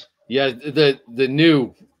 Oops. Yeah, the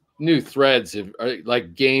new threads are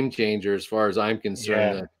like game changer as far as I'm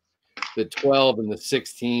concerned. Yeah. The 12 and the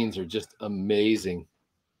 16s are just amazing.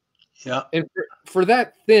 Yeah. And for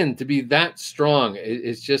that thin to be that strong,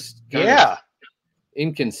 it's just kind of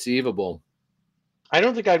inconceivable. I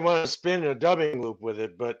don't think I'd want to spin a dubbing loop with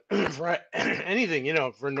it, but for anything,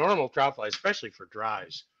 for normal trout fly, especially for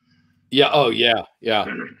dries. Yeah. Oh, yeah. Yeah.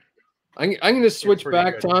 I'm going to switch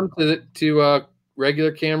back, good. Tom, to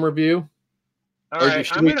regular camera view. All right,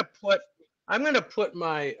 I'm gonna put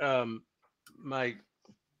my my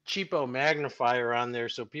cheapo magnifier on there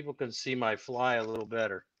so people can see my fly a little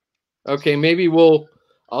better. Okay, maybe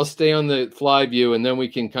I'll stay on the fly view, and then we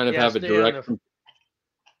can kind of have a direct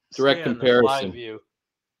comparison. Fly view,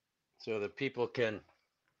 so that people can.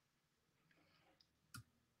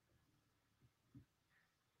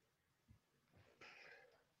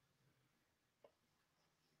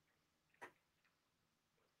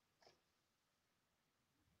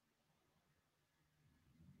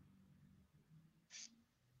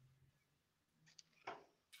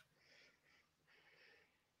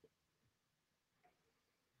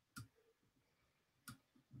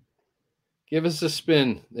 Give us a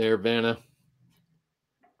spin there, Vanna.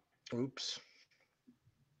 Oops.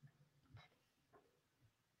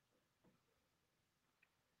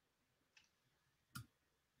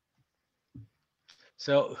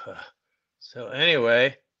 So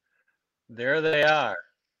anyway, there they are.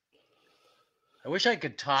 I wish I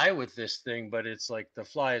could tie with this thing, but it's like the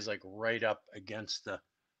fly is like right up against the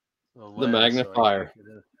lens, magnifier.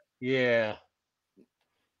 So yeah.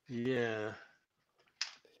 Yeah.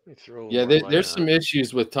 Yeah, there's some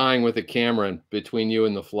issues with tying with a camera between you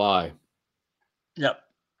and the fly. Yep.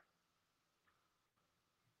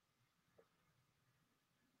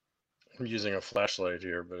 I'm using a flashlight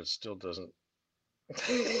here, but it still doesn't.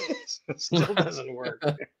 It still doesn't work.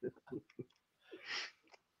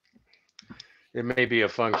 It may be a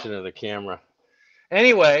function of the camera.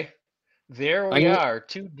 Anyway, there we are.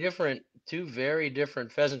 Two very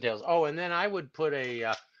different pheasant tails. Oh, and then I would put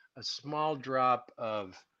a small drop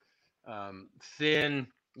of thin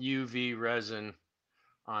UV resin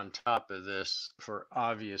on top of this for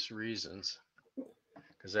obvious reasons,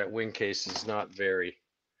 because that wing case is not going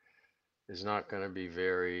to be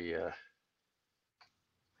very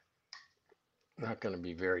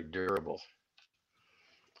durable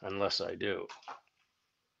unless I do.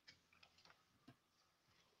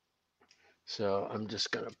 So I'm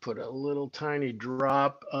just going to put a little tiny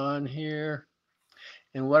drop on here.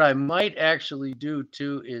 And what I might actually do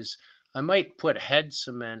too is I might put head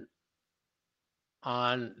cement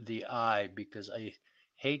on the eye, because I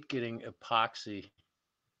hate getting epoxy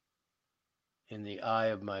in the eye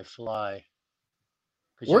of my fly,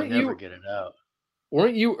 because you never get it out.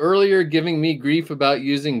 Weren't you earlier giving me grief about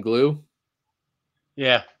using glue?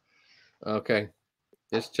 Yeah. Okay.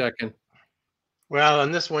 Just checking. Well,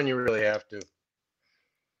 on this one, you really have to.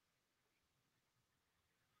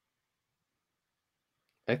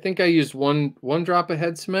 I think I used one drop of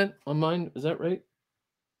head cement on mine. Is that right?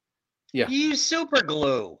 Yeah. You use super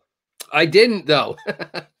glue. I didn't though.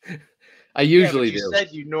 I Yeah, but usually you do.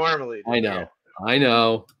 said you normally do. I know. I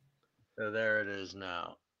know. So there it is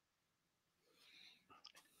now.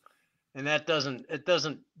 And that it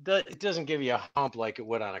doesn't give you a hump like it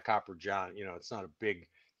would on a copper john. You know, it's not a big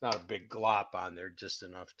glop on there, just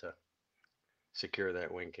enough to secure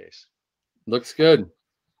that wing case. Looks good.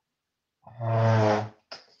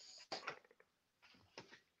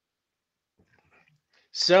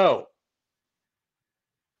 So,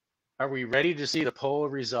 are we ready to see the poll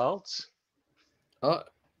results?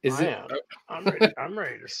 Is I it? am. I'm ready. I'm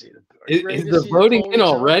ready to see the. Are you Is, ready is to the see voting poll in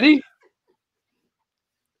results? already?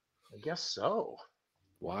 I guess so.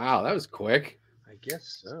 Wow, that was quick. I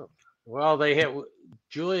guess so. Well, they hit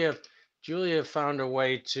Julia. Julia found a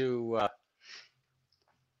way to.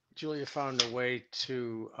 Julia found a way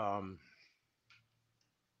to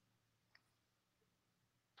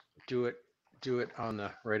do it on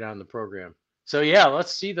the right on the program. So yeah,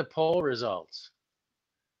 let's see the poll results.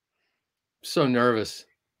 So nervous.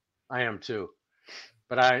 I am too,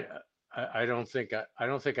 but I don't think I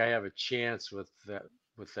have a chance with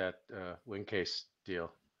that wing case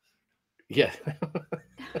deal. Yeah.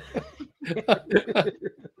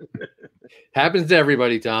 Happens to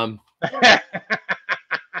everybody, Tom.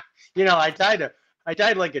 You know, I tied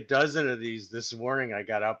like a dozen of these this morning. I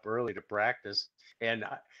got up early to practice, and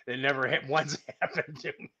it never once happened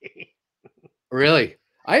to me. Really?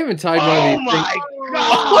 I haven't tied one of Oh these my things.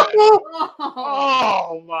 god!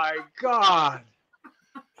 Oh. Oh my god!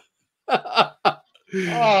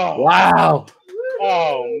 Oh, Wow.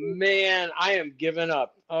 oh man, I am giving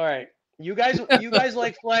up. All right, you guys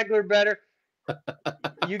like Flagler better.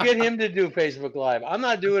 You get him to do Facebook Live. I'm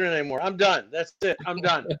not doing it anymore. I'm done. That's it. I'm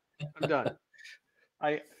done. I'm done.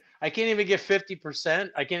 I can't even get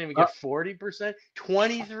 50%. I can't even get 40%.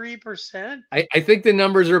 23%. I think the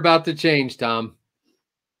numbers are about to change, Tom.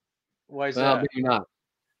 Why is Well, that? maybe not.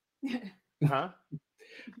 Huh?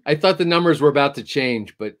 I thought the numbers were about to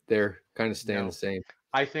change, but they're kind of staying No. the same.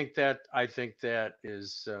 I think that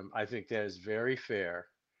is very fair.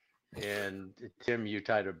 And Tim, you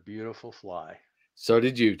tied a beautiful fly. So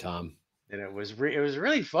did you, Tom. And it was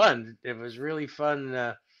really fun. It was really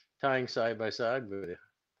fun tying side by side with you.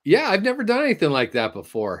 Yeah, I've never done anything like that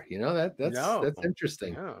before. You know, that's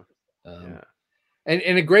interesting. No. Yeah.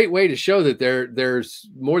 And a great way to show that there's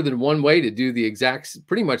more than one way to do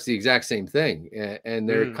pretty much the exact same thing, and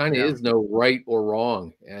there kind of is no right or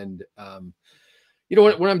wrong. And you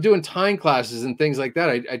know, when I'm doing tying classes and things like that,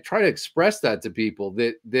 I try to express that to people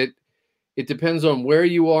that it depends on where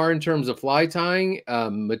you are in terms of fly tying,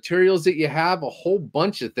 materials that you have, a whole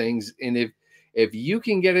bunch of things, and if you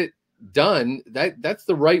can get it done, that's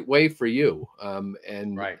the right way for you.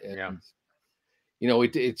 Right. Yeah. You know,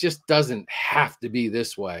 it just doesn't have to be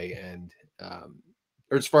this way, and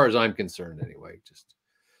or as far as I'm concerned, anyway, just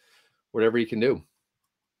whatever you can do.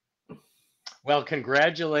 Well,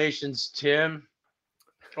 congratulations, Tim.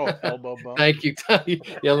 Oh, elbow bump. Thank you.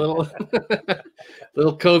 Yeah, little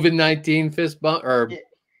COVID-19 fist bump or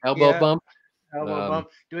elbow bump. Elbow bump.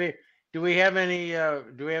 Do we have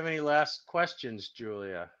any last questions,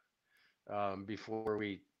 Julia? Before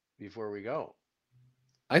we go.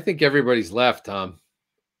 I think everybody's left, Tom.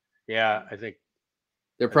 Yeah, I think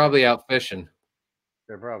they're probably out fishing.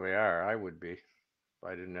 There probably are. I would be if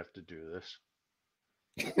I didn't have to do this.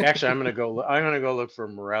 Actually, I'm gonna go look for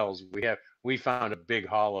morels. We found a big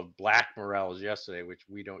haul of black morels yesterday, which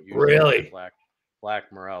we don't use. Really?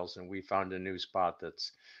 Black morels, and we found a new spot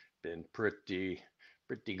that's been pretty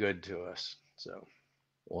good to us. So.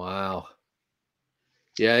 Wow.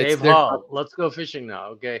 Yeah, Dave Hall, let's go fishing now.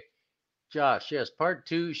 Okay. Josh, yes, part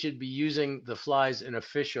 2 should be using the flies in a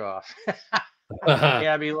fish off.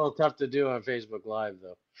 Yeah, it'd be a little tough to do on Facebook Live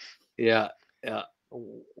though. Yeah, yeah.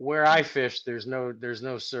 Where I fish, there's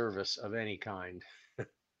no service of any kind,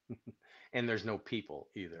 and there's no people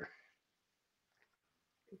either.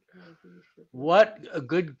 What a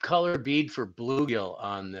good color bead for bluegill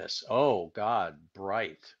on this. Oh God,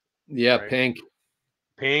 bright. Yeah, right?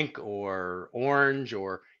 Pink or orange,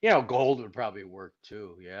 or gold would probably work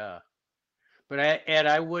too. Yeah, but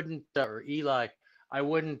I wouldn't, or Eli, I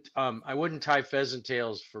wouldn't tie pheasant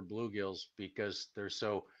tails for bluegills because they're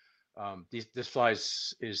so this fly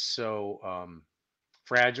is so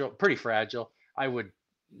pretty fragile. I would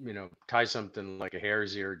tie something like a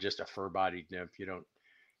hare's ear, just a fur-bodied nymph. You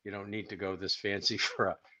don't need to go this fancy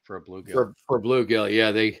for a bluegill. For bluegill,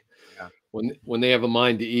 yeah, when they have a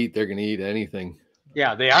mind to eat, they're going to eat anything.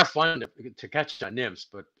 Yeah, they are fun to catch on nymphs,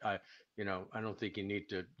 but I don't think you need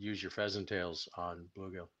to use your pheasant tails on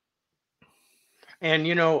bluegill. And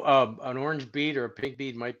you know, an orange bead or a pink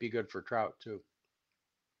bead might be good for trout too.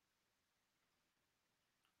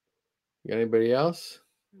 Got anybody else?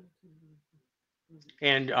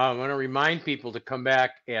 And I want to remind people to come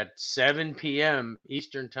back at 7 p.m.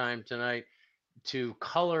 Eastern time tonight to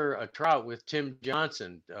color a trout with Tim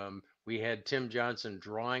Johnson. We had Tim Johnson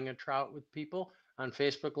drawing a trout with people on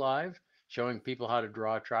Facebook Live, showing people how to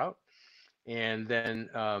draw a trout. And then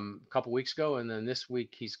a couple weeks ago, and then this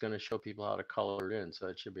week he's going to show people how to color it in. So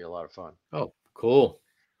it should be a lot of fun. Oh, cool.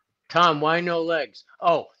 Tom, why no legs?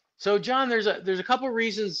 Oh, so John, there's a couple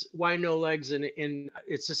reasons why no legs, and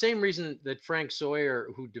it's the same reason that Frank Sawyer,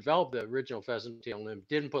 who developed the original Pheasant Tail Nymph,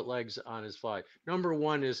 didn't put legs on his fly. Number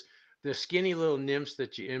one is the skinny little nymphs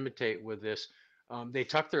that you imitate with this. They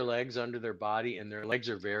tuck their legs under their body, and their legs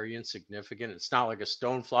are very insignificant. It's not like a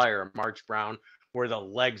stonefly or a March Brown where the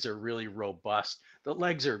legs are really robust. Their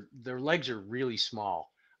legs are really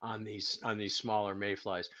small on these smaller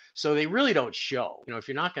mayflies. So they really don't show. You know, if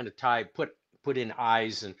you're not going to put in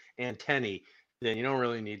eyes and antennae, then you don't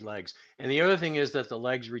really need legs. And the other thing is that the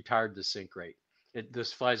legs retard the sink rate.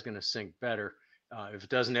 This fly is going to sink better if it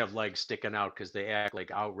doesn't have legs sticking out, because they act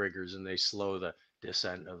like outriggers and they slow the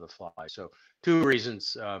descent of the fly. So two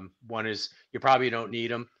reasons. One is you probably don't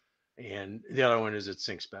need them, and the other one is it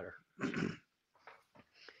sinks better.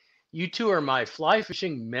 You two are my fly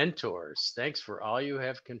fishing mentors. Thanks for all you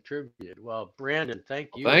have contributed. Well, Brandon, thank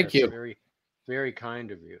you. Thank That's you. very, very kind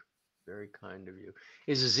of you. Very kind of you.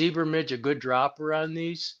 Is a zebra midge a good dropper on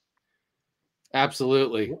these?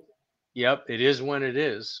 Absolutely. Yep, it is when it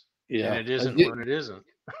is. Yeah. And it isn't when it isn't.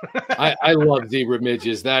 I love zebra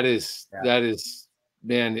midges. That is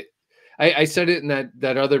man. I said it in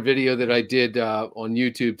that other video that I did on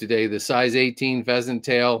YouTube today. The size 18 pheasant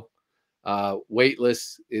tail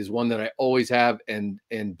weightless is one that I always have, and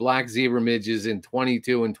black zebra midges in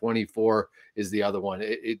 22 and 24 is the other one.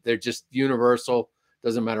 They're just universal.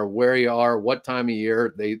 Doesn't matter where you are, what time of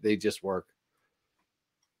year, they just work.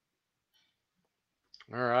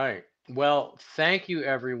 All right. Well, thank you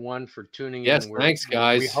everyone for tuning in. Yes, thanks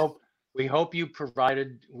guys. We hope we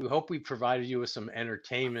provided you with some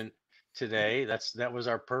entertainment today. That was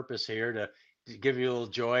our purpose here, to give you a little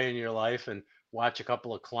joy in your life and watch a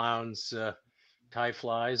couple of clowns tie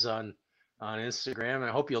flies on Instagram. I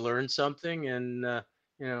hope you learned something, and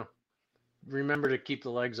you know, remember to keep the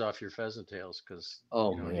legs off your pheasant tails, because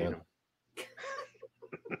you don't need them.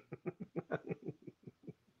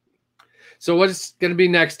 So what's going to be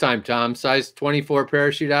next time, Tom? Size 24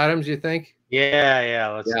 parachute Adams, you think?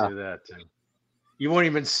 Yeah, let's do that, Tim. You won't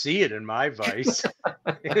even see it in my vise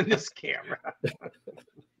in this camera.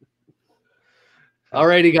 All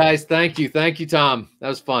righty, guys. Thank you, Tom. That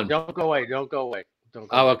was fun. Don't go away. Don't go away.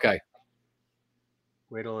 Oh, okay.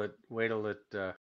 Wait till it